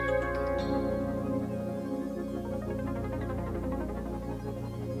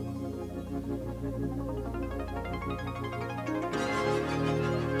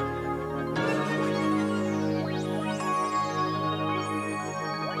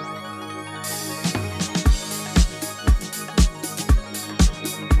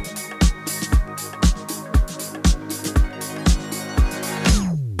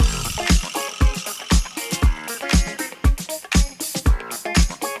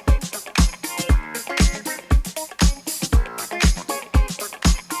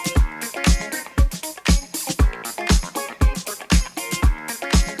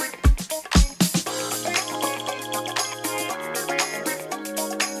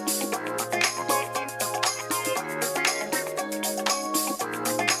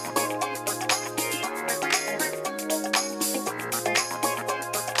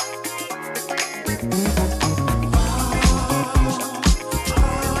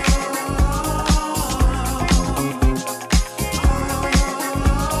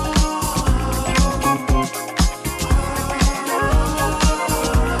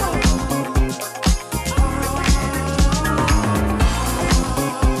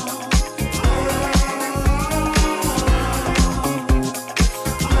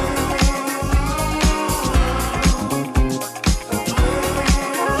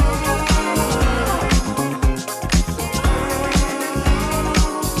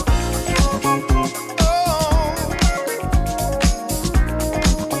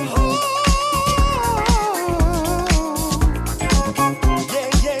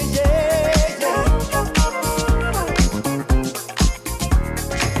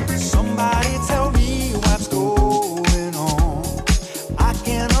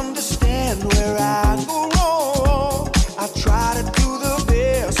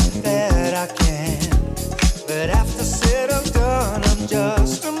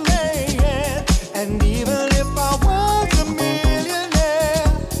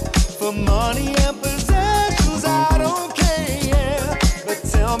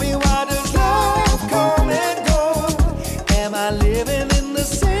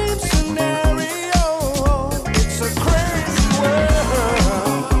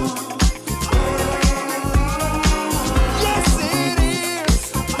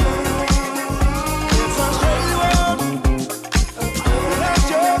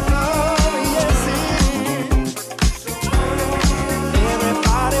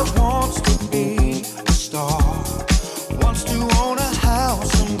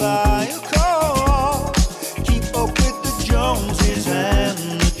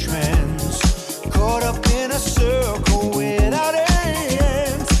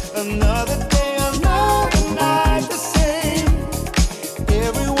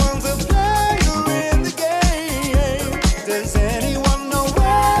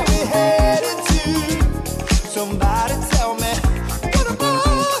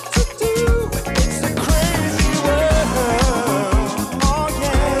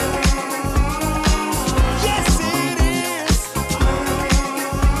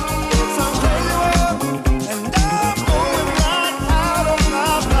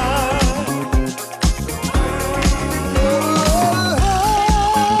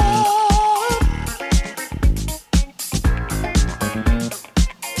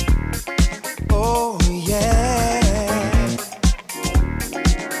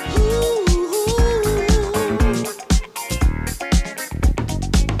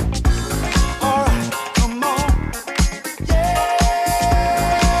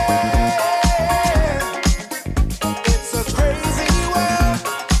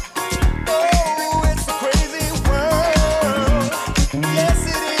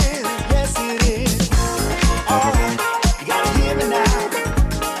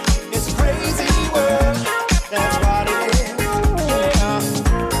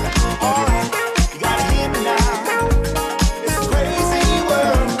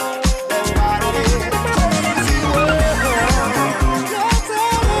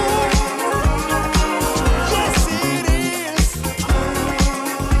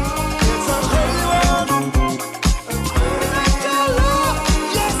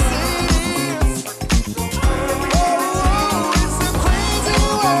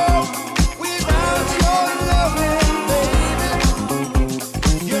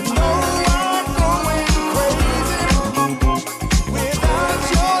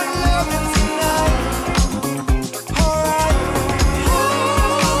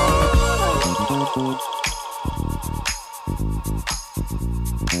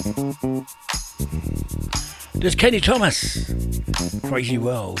 There's Kenny Thomas, Crazy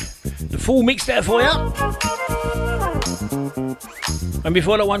World. The full mix there for you. And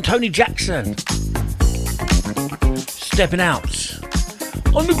before that one, Tony Jackson, Stepping Out.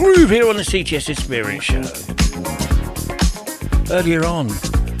 On the groove here on the CTS Experience Show. Earlier on,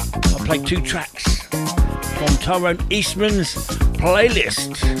 I played 2 tracks from Tyrone Eastman's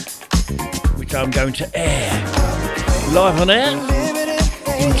playlist, which I'm going to air live on air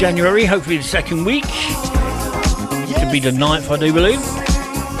in January, hopefully the second week. It could be the 9th, I do believe.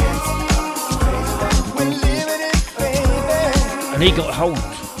 And he got hold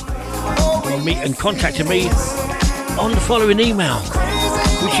of me and contacted me on the following email,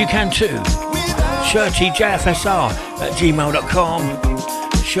 which you can too. shirtyjfsr@gmail.com.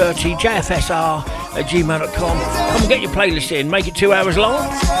 shirtyjfsr@gmail.com. Come and get your playlist in, make it 2 hours long,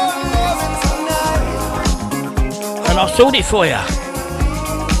 and I'll sort it for you.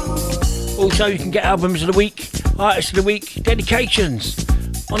 Also, you can get albums of the week, artists of the week, dedications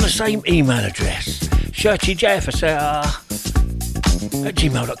on the same email address,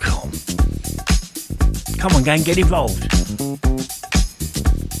 shirtyjfsr@gmail.com. Come on, gang, get involved.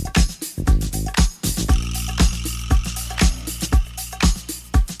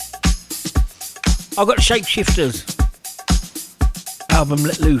 I've got Shapeshifters album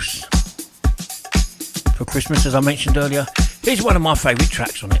Let Loose for Christmas, as I mentioned earlier. Here's one of my favourite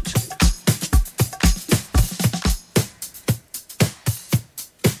tracks on it.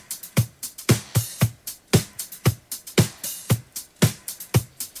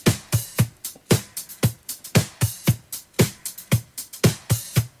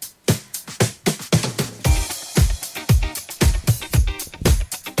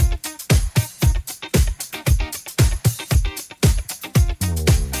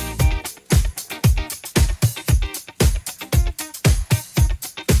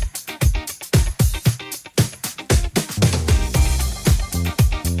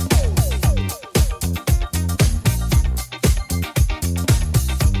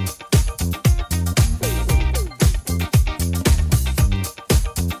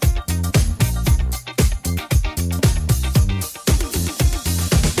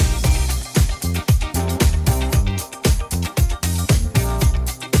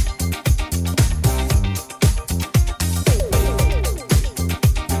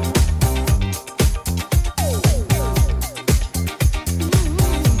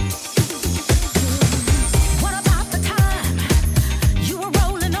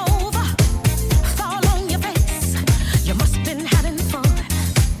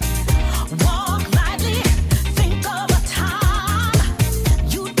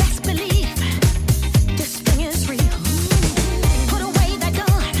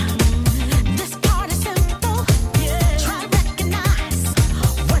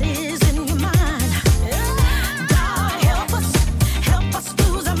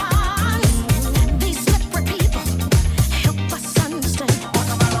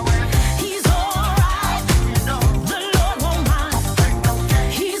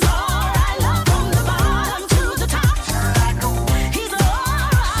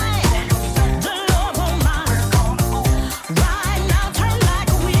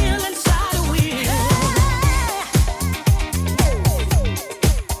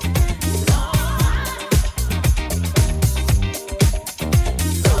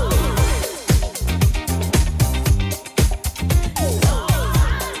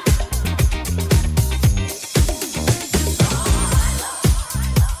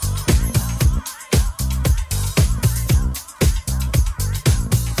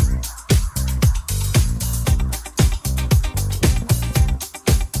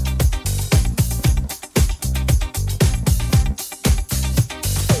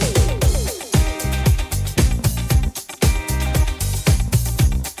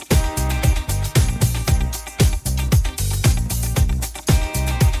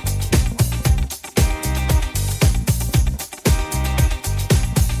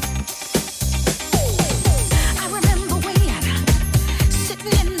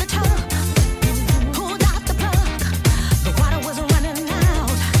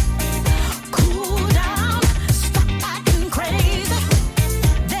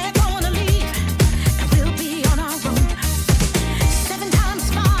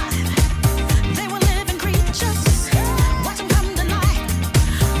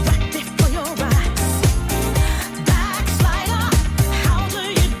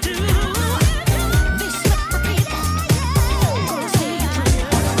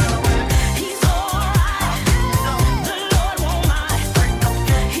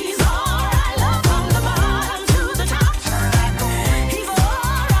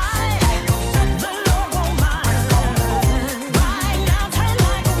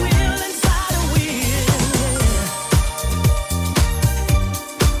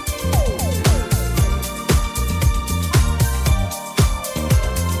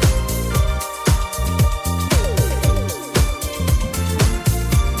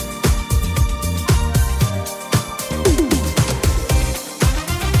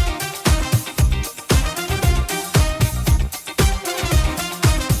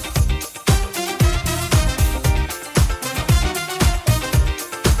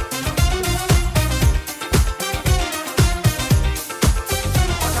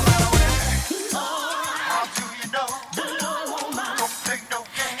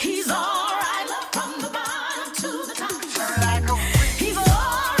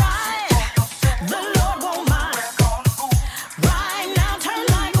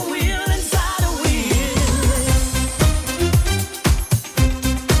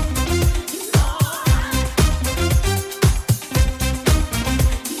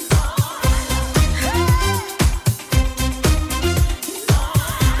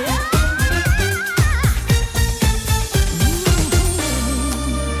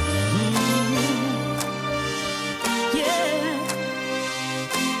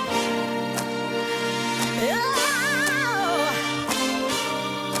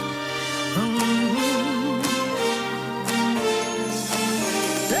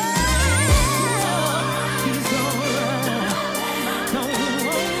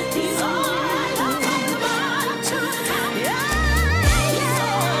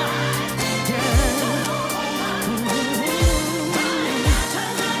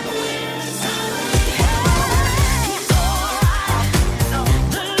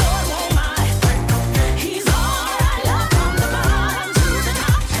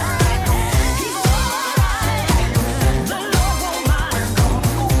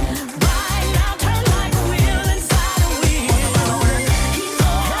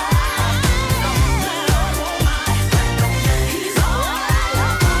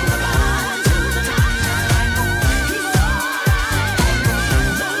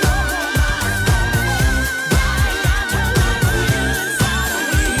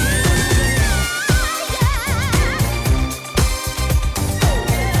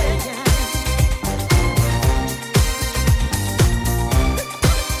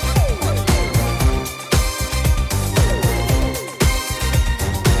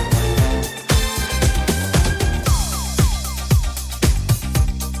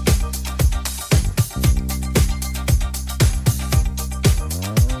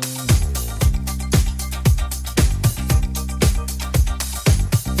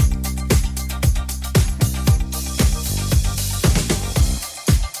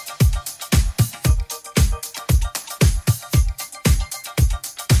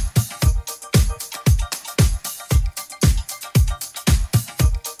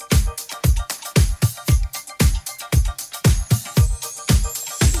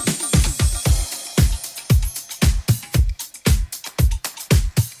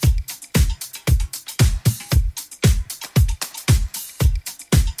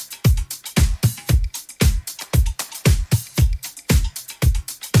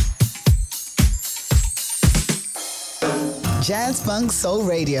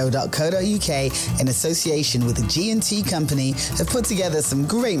 JazzFunkSoulRadio.co.uk, in association with the G&T Company, have put together some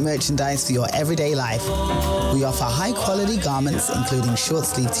great merchandise for your everyday life. We offer high-quality garments, including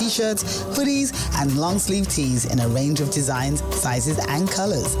short-sleeve t-shirts, hoodies, and long-sleeve tees in a range of designs, sizes, and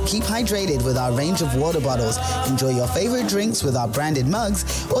colors. Keep hydrated with our range of water bottles, enjoy your favorite drinks with our branded mugs,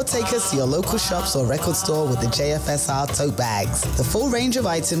 or take us to your local shops or record store with the JFSR tote bags. The full range of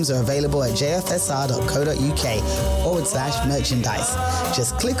items are available at jfsr.co.uk/merchandise.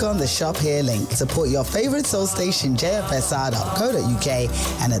 Just click on the Shop Here link. Support your favorite soul station, jfsr.co.uk,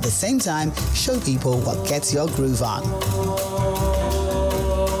 and at the same time, show people what gets your groove on.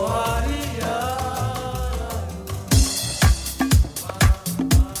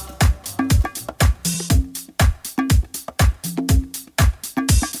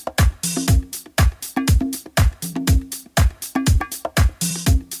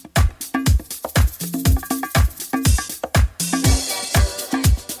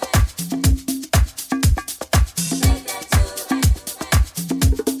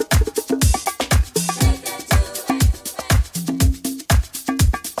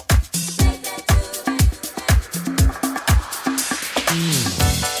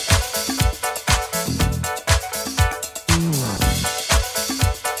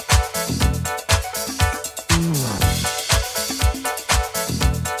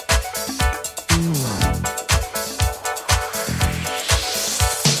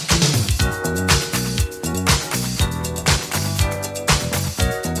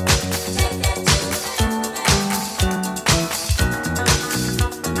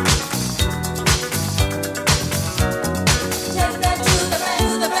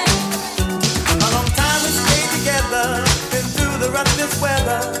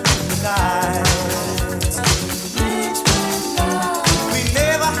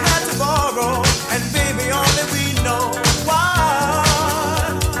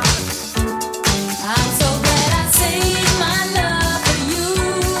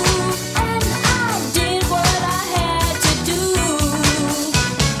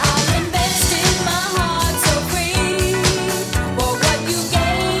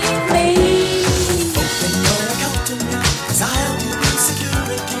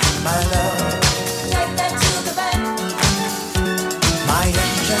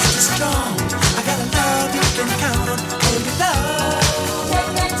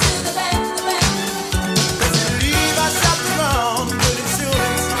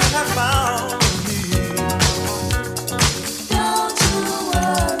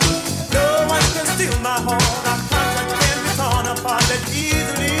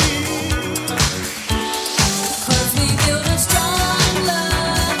 Cause we build a strong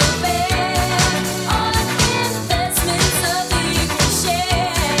love affair.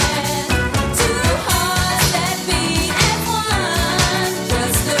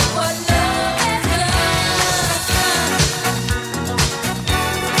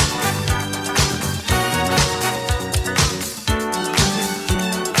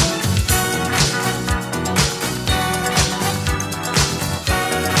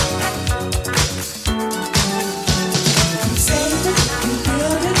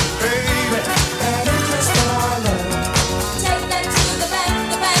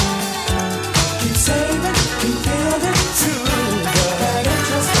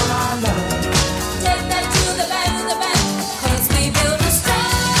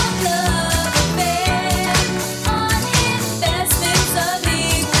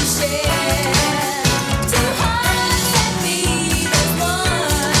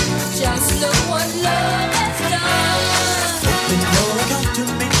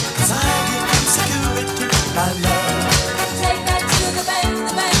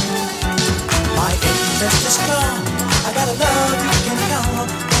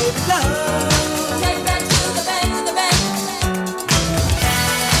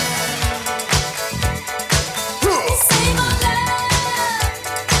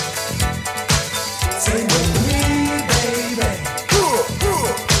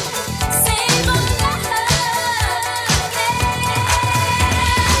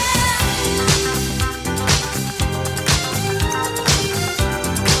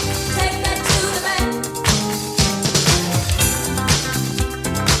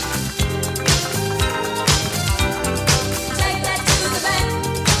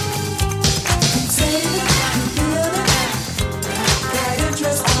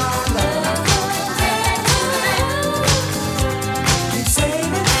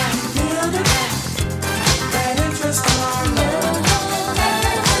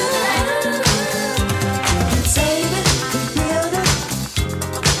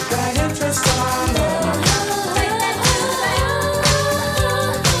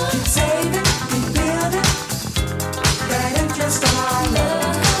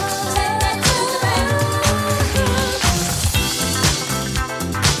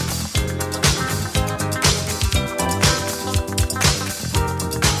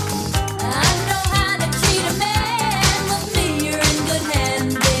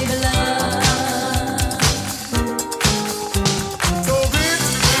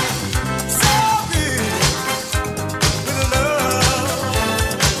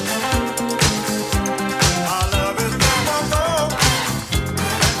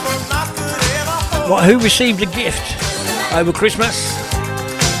 Right, who received a gift over Christmas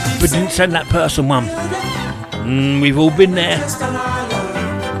but didn't send that person one? We've all been there.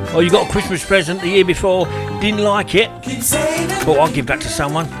 Or you got a Christmas present the year before, didn't like it, but I'll give that to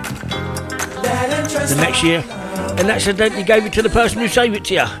someone the next year, and accidentally gave it to the person who gave it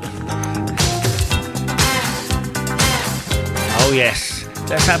to you. Oh yes,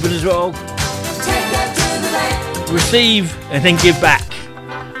 that's happened as well. Receive and then give back.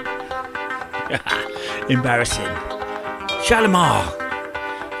 Embarrassing. Shalimar,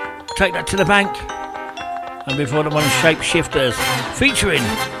 take that to the bank. And before the one, Shapeshifters, featuring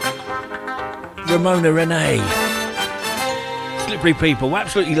Ramona Renee. Slippery People,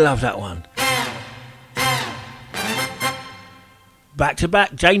 absolutely love that one. Back to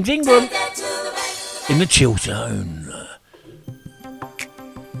back, James Ingram in the Chill Zone.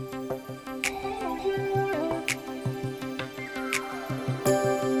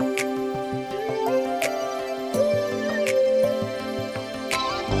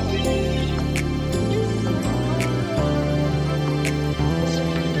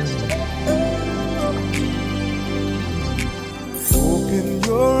 Open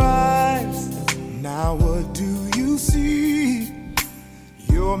your eyes, now what do you see?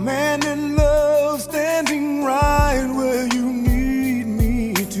 Your man in love standing right where you need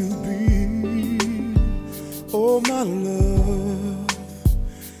me to be. Oh my love,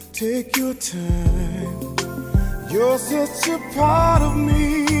 take your time. You're such a part of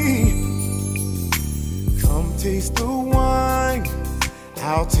me. Come taste the wine,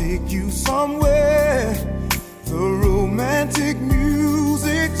 I'll take you somewhere. The romantic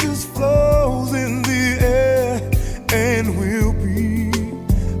music just flows in the air, and we'll be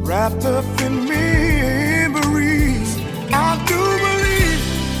wrapped up in memories. I do believe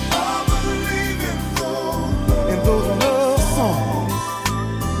in those love songs.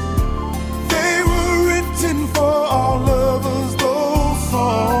 They were written for all lovers, those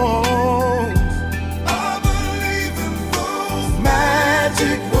songs. I believe in those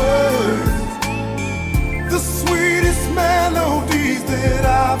magic words, the sweetest melodies that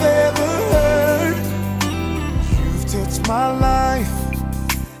I've ever heard. You've touched my life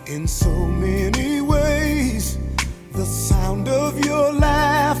in so many ways. The sound of your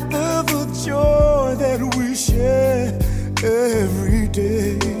laughter, the joy that we share every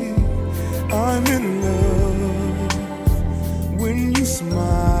day. I'm in love when you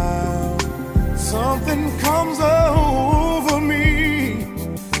smile. Something comes over me.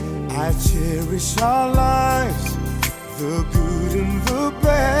 I cherish our lives, the good and the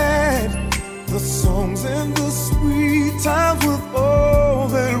bad, the songs and the sweet times with all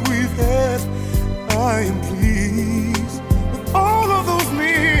that we've had. I am pleased with all of those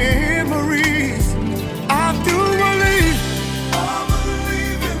memories. I do believe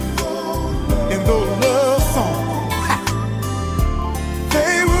in those love songs.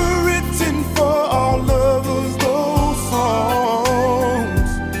 They were written for all lovers, those songs.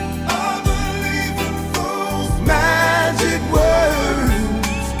 Magic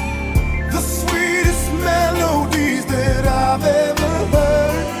words, the sweetest melodies that I've ever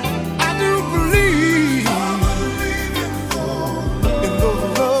heard. I do believe in those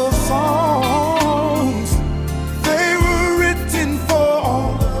love songs. They were written for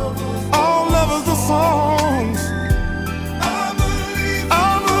all lovers, the songs. I believe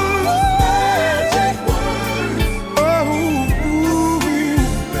magic words,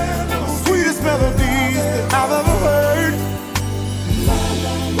 sweetest melodies that I've ever heard.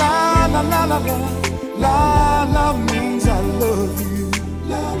 La la la la la, la la means I love you.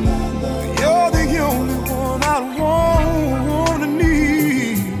 You're the only one I want and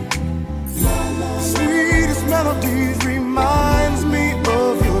need. Sweetest melodies reminds me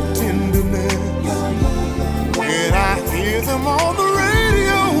of your tenderness. When I hear them on the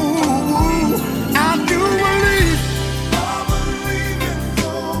radio, I do believe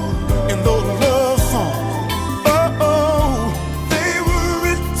in those love songs. They were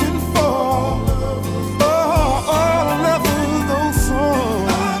written for all lovers, those songs.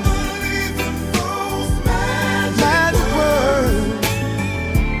 Magic words,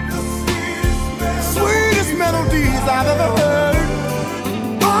 sweetest melodies I've ever heard.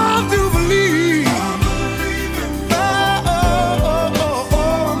 I do believe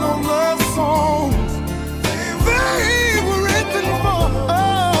no love songs. They were written for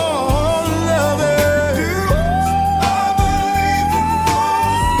all lovers. I believe in those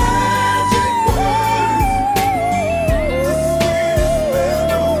magic words, the sweetest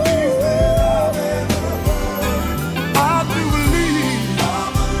melodies that I've ever heard. I do believe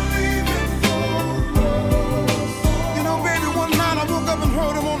in those. You know, baby, one night I woke up and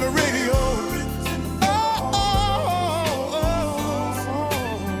heard him on the radio.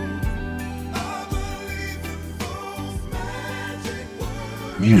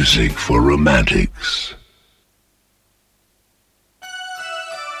 Music for romantics.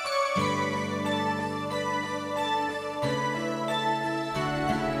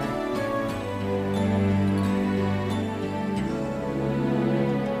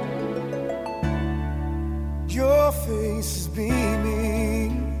 Your face is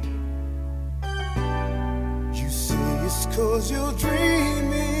beaming. You say it's 'cause you're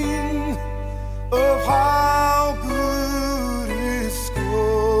dreaming of how good it's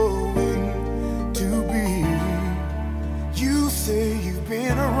going to be. You say you've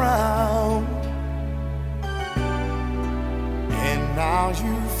been around, and now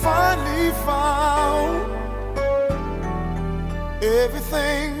you finally found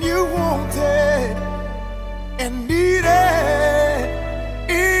everything you wanted and needed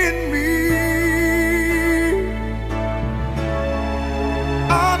in me.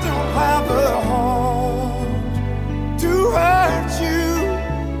 I don't have a heart to hurt you.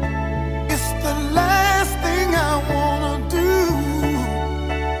 It's the last thing I wanna do,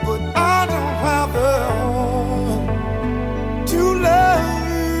 but I don't have a heart to love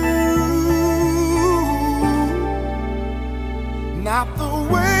you. Not the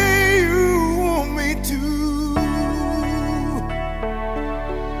way you want me to.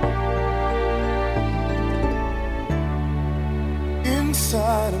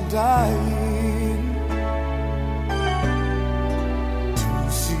 Inside I'm dying to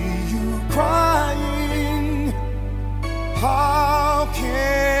see you crying. How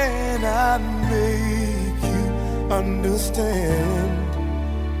can I make you understand?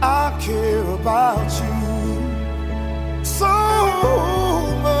 I care about you so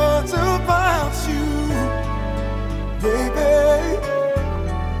much about you, baby.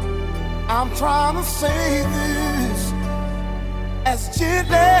 I'm trying to say this as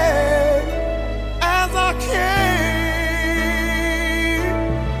gently as I can,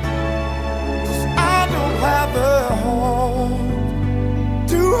 'cause I don't have a heart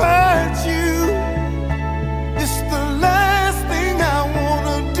to hurt you. It's the last thing I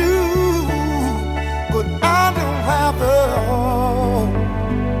wanna do, but I don't have a heart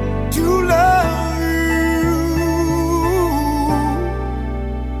to love you.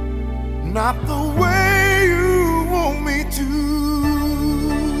 Not the way you want me to.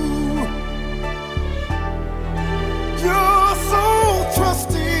 You're so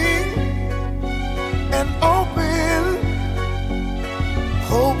trusting and open,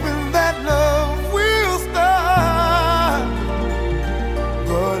 hoping that love will start.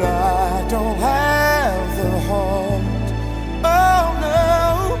 But I don't have the heart. Oh no,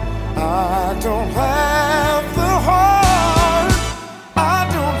 I don't have the heart. I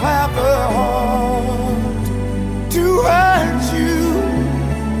don't have the heart to hurt you.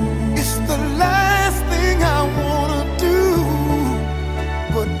 It's the last thing I wanna do,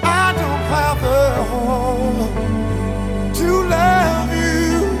 but I don't have the heart to love you.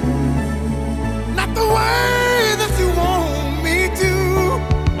 Not the way that you want me to.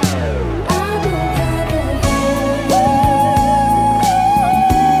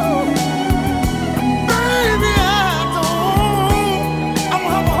 Baby, I don't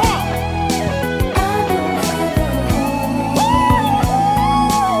have a heart.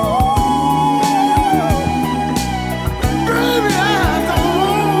 Baby, I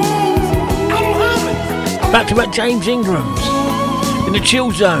don't have it. Back to back James Ingrams in the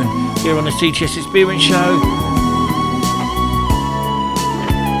Chill Zone here on the CTS Experience Show.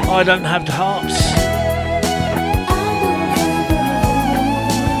 I don't have the hearts,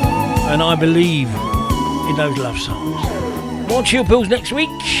 and I believe in those love songs. More Chill Pills next week.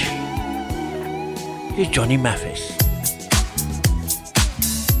 Here's Johnny Mathis.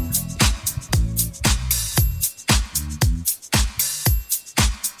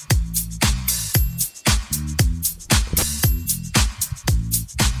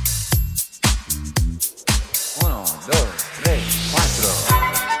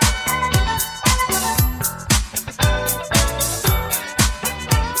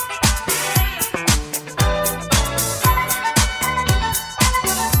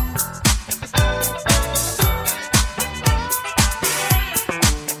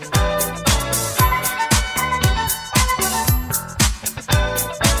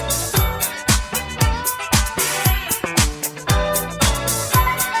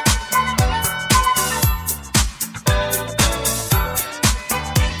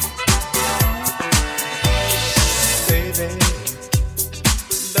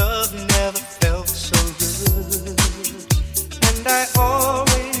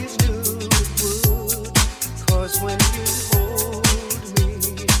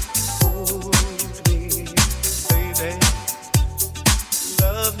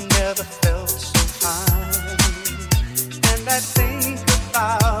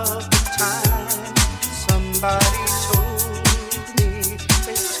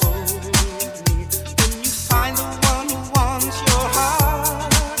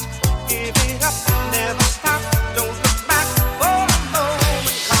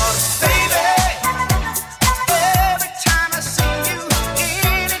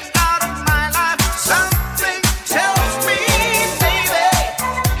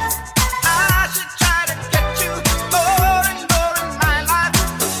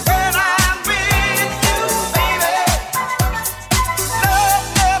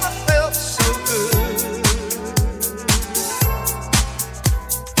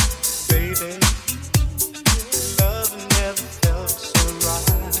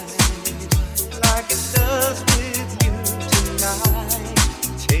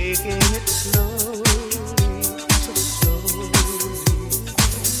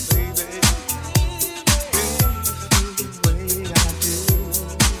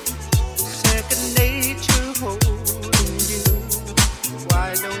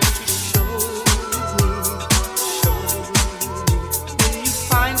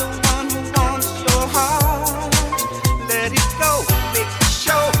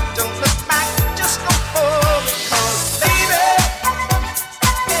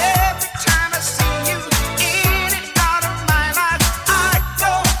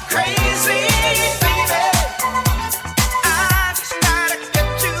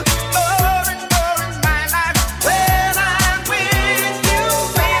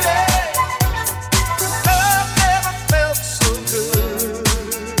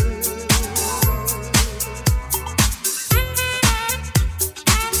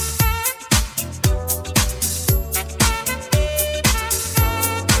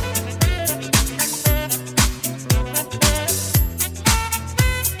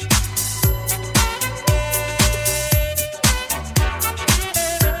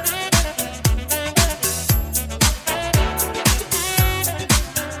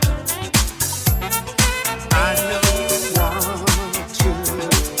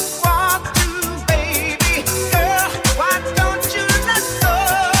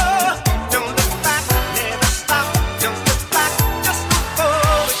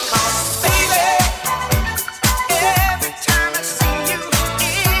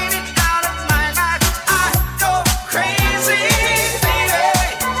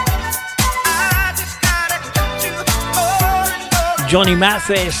 Johnny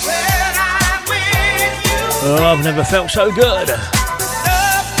Mathis. Oh, I've never felt so good.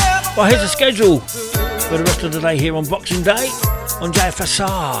 Well, here's the schedule for the rest of the day here on Boxing Day on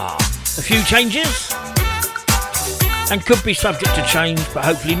JFSR. A few changes and could be subject to change, but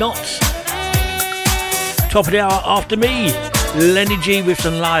hopefully not. Top of the hour after me, Lenny G with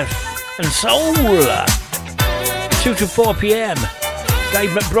some life and soul. 2 to 4 p.m. Dave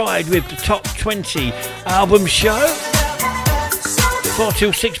McBride with the top 20 album show. 4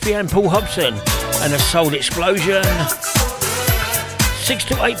 till 6 p.m. Paul Hobson and a soul explosion. 6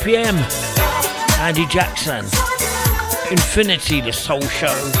 to 8 p.m. Andy Jackson, Infinity, the soul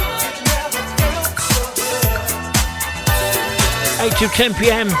show. 8 to 10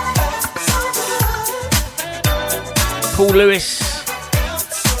 p.m. Paul Lewis,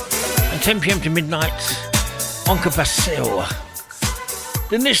 and 10 p.m. to midnight, Onka Basil.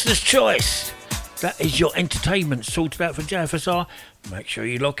 The listener's choice. That is your entertainment sorted out for JFSR. Make sure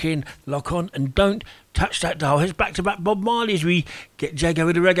you lock in, lock on, and don't touch that dial. Here's back to back Bob Marley as we get Jago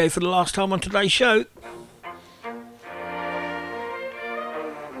with the reggae for the last time on today's show.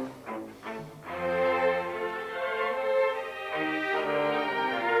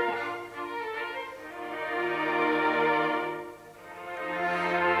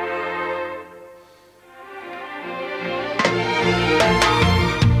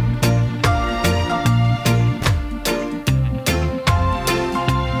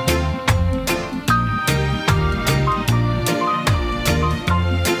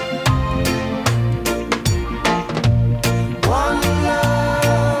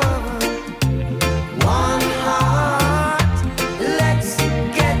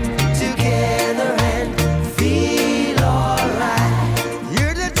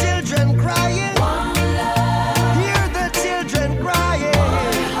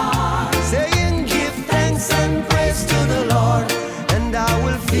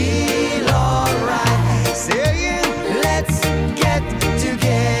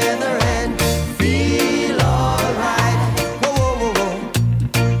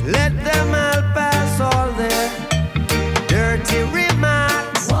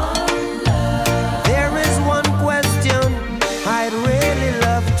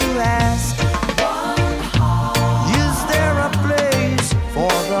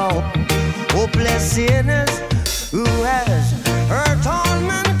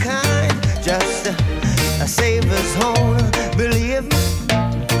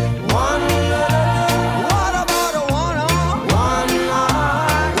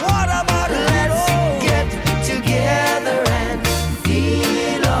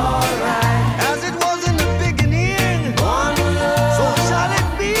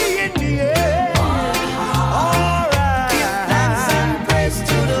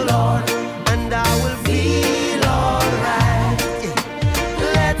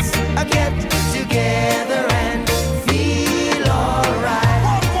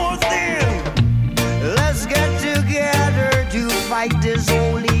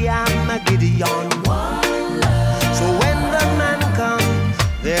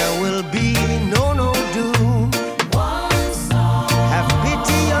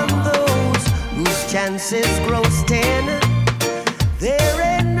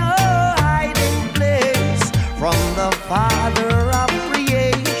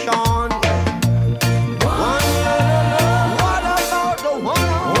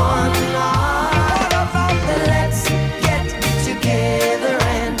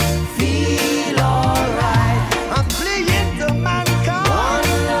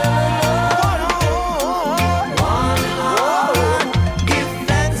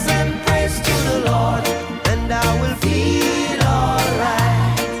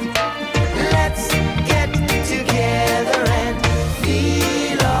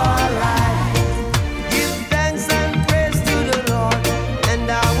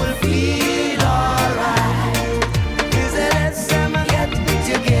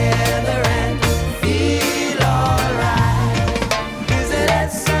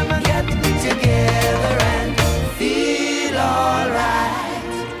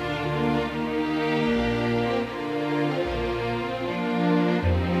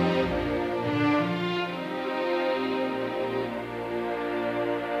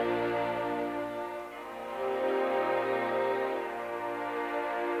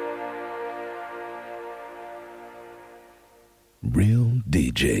 Real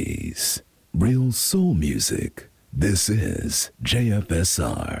DJs, real soul music. This is jfsr.co.uk.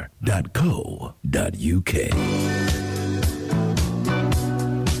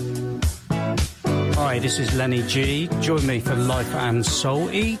 Hi, this is Lenny G. Join me for Life and Soul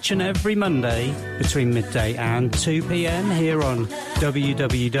each and every Monday between midday and 2 p.m. here on www.jfsr.co.uk.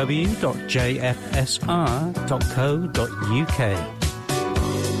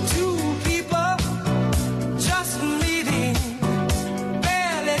 Two people just meeting,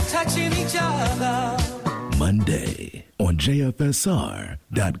 barely touching each other. Monday on jfsr.co.uk.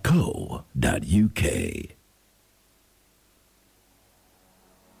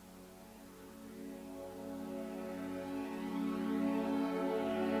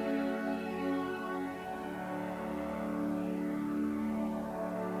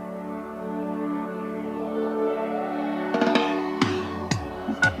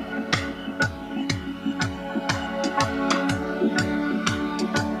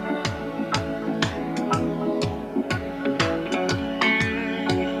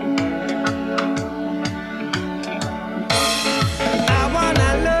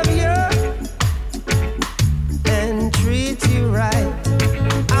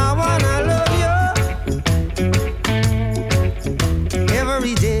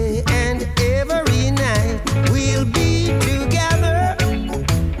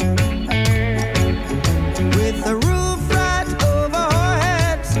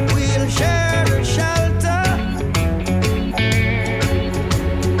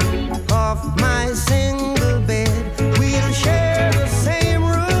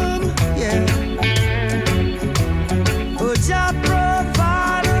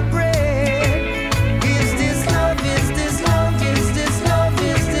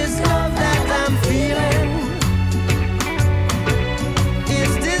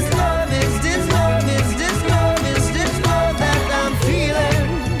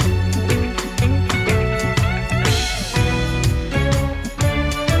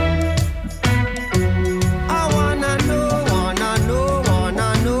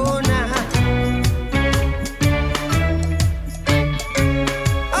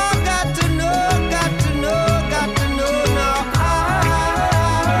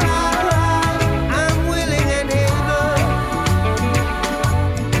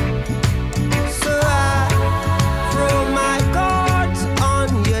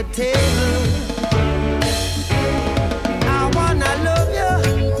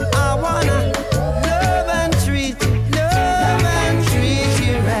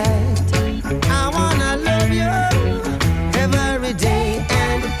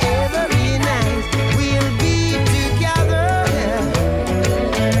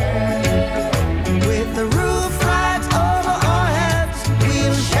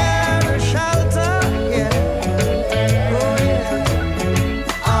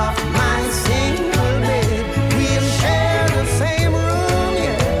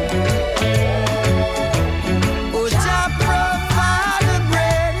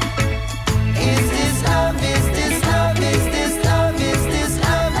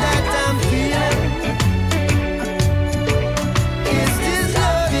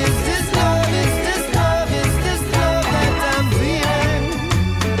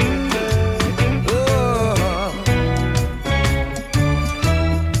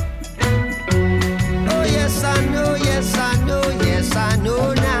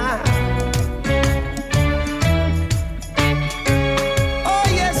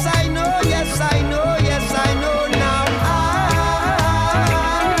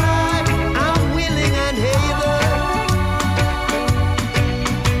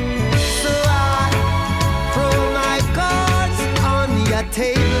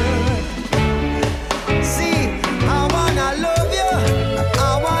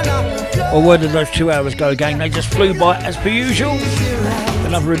 Well, where did those 2 hours go, gang? They just flew by as per usual.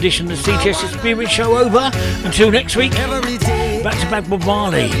 Another edition of the CTS Experience Show over. Until next week, back to back Bob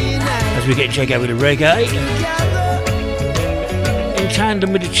Marley as we get jiggy with the reggae. In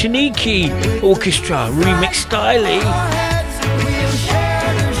tandem with the Chiniki Orchestra remix style.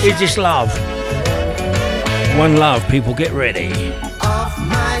 Is this love? One love, people, get ready.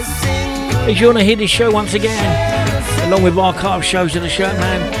 If you want to hear this show once again, along with archive shows of the show,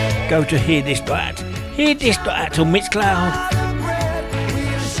 man, go to Hear This Dot. Hear This Dot on Mixcloud.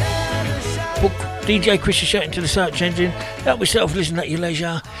 Book DJ Chris Shirt into the search engine. Help yourself, listen at your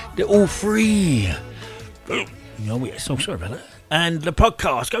leisure. They're all free. Oh, yes, I'm sorry about that. And the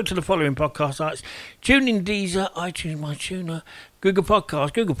podcast, go to the following podcast sites: TuneIn, Deezer, iTunes, MyTuner, Google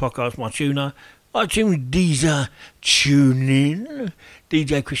Podcasts, MyTuner, iTunes, Deezer, TuneIn,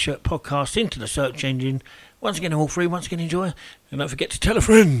 DJ Chris Shirt podcast into the search engine. Once again, all free. Once again, enjoy. And don't forget to tell a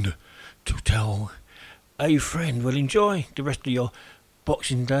friend to tell a friend. Well, enjoy the rest of your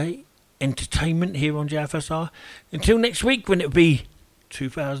Boxing Day entertainment here on JFSR. Until next week, when it'll be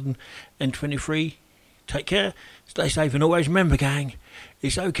 2023. Take care, stay safe, and always remember, gang,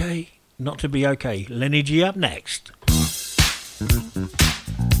 it's okay not to be okay. Lenny G up next.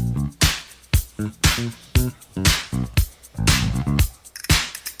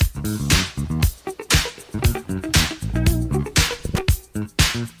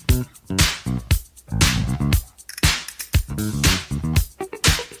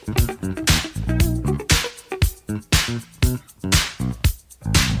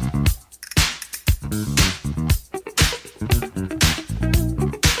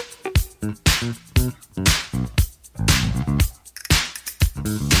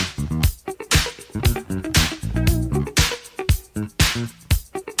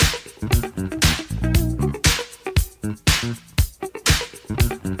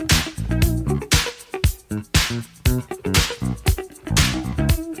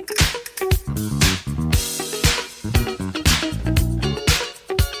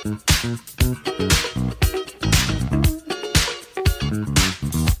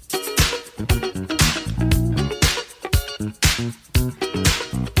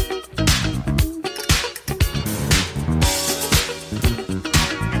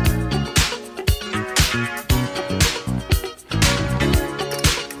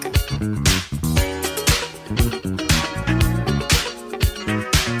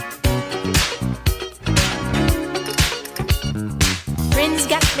 Friends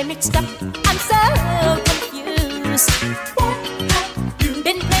got me mixed up. I'm so confused.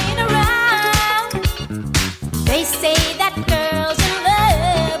 Been playing around. They say that girl's in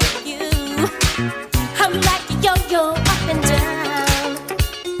love with you. I'm like a yo-yo up and down.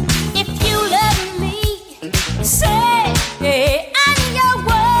 If you love me, say I'm your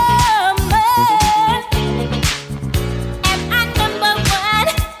woman. Am I number one?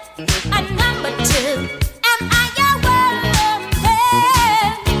 I'm number two. Am I your woman?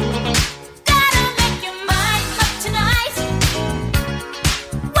 Gotta make your mind up tonight.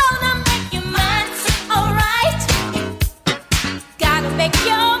 Wanna make your mind say alright. Gotta make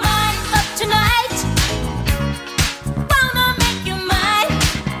your mind up tonight. Wanna make your mind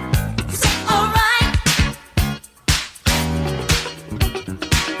say alright.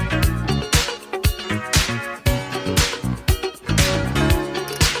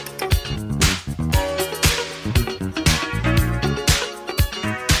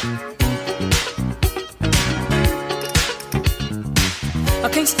 I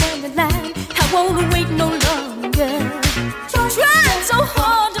can't stand the line. I wanna wait no longer. Trying so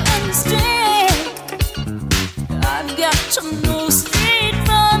hard to understand. I've got to know straight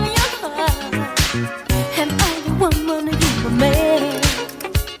from your heart. Am I the woman or you a man?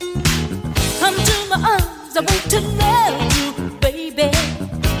 Come to my arms, I want to love you, baby.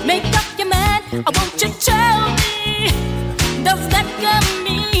 Make up your mind, I want you to tell me. Does that got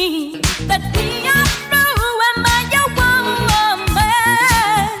me that we are through? Am I your woman?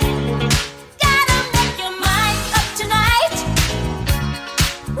 Gotta make your mind up tonight.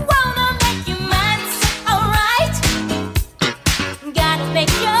 Wanna make your mind say alright. Gotta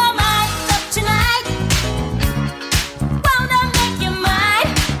make your mind up tonight. Wanna make your mind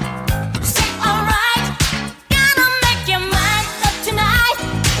say alright. Gotta make your mind up tonight.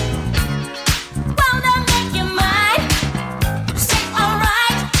 Wanna make your mind say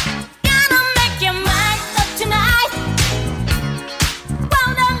alright. Gotta make your mind up tonight.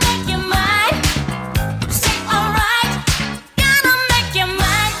 Wanna make your mind say alright. Gotta make your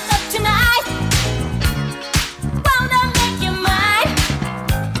mind up tonight. Wanna make your mind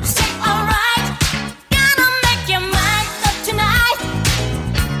say alright. Gotta make your mind up tonight.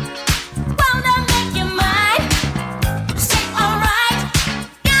 Wanna make your mind say alright.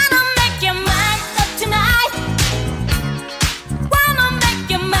 Gotta make your mind up tonight. Wanna make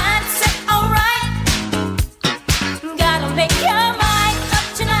your mind say alright. Gotta make your mind up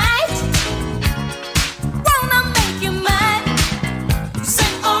tonight. Wanna make your mind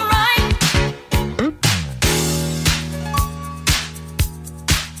say alright.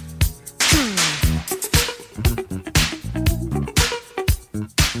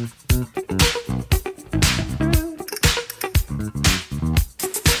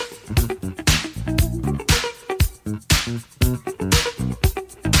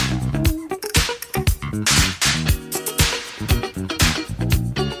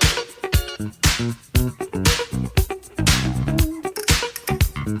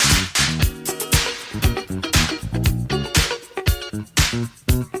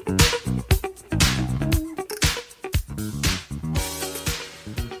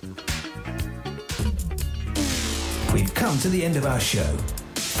 We've come to the end of our show.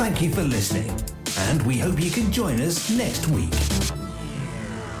 Thank you for listening, and we hope you can join us next week.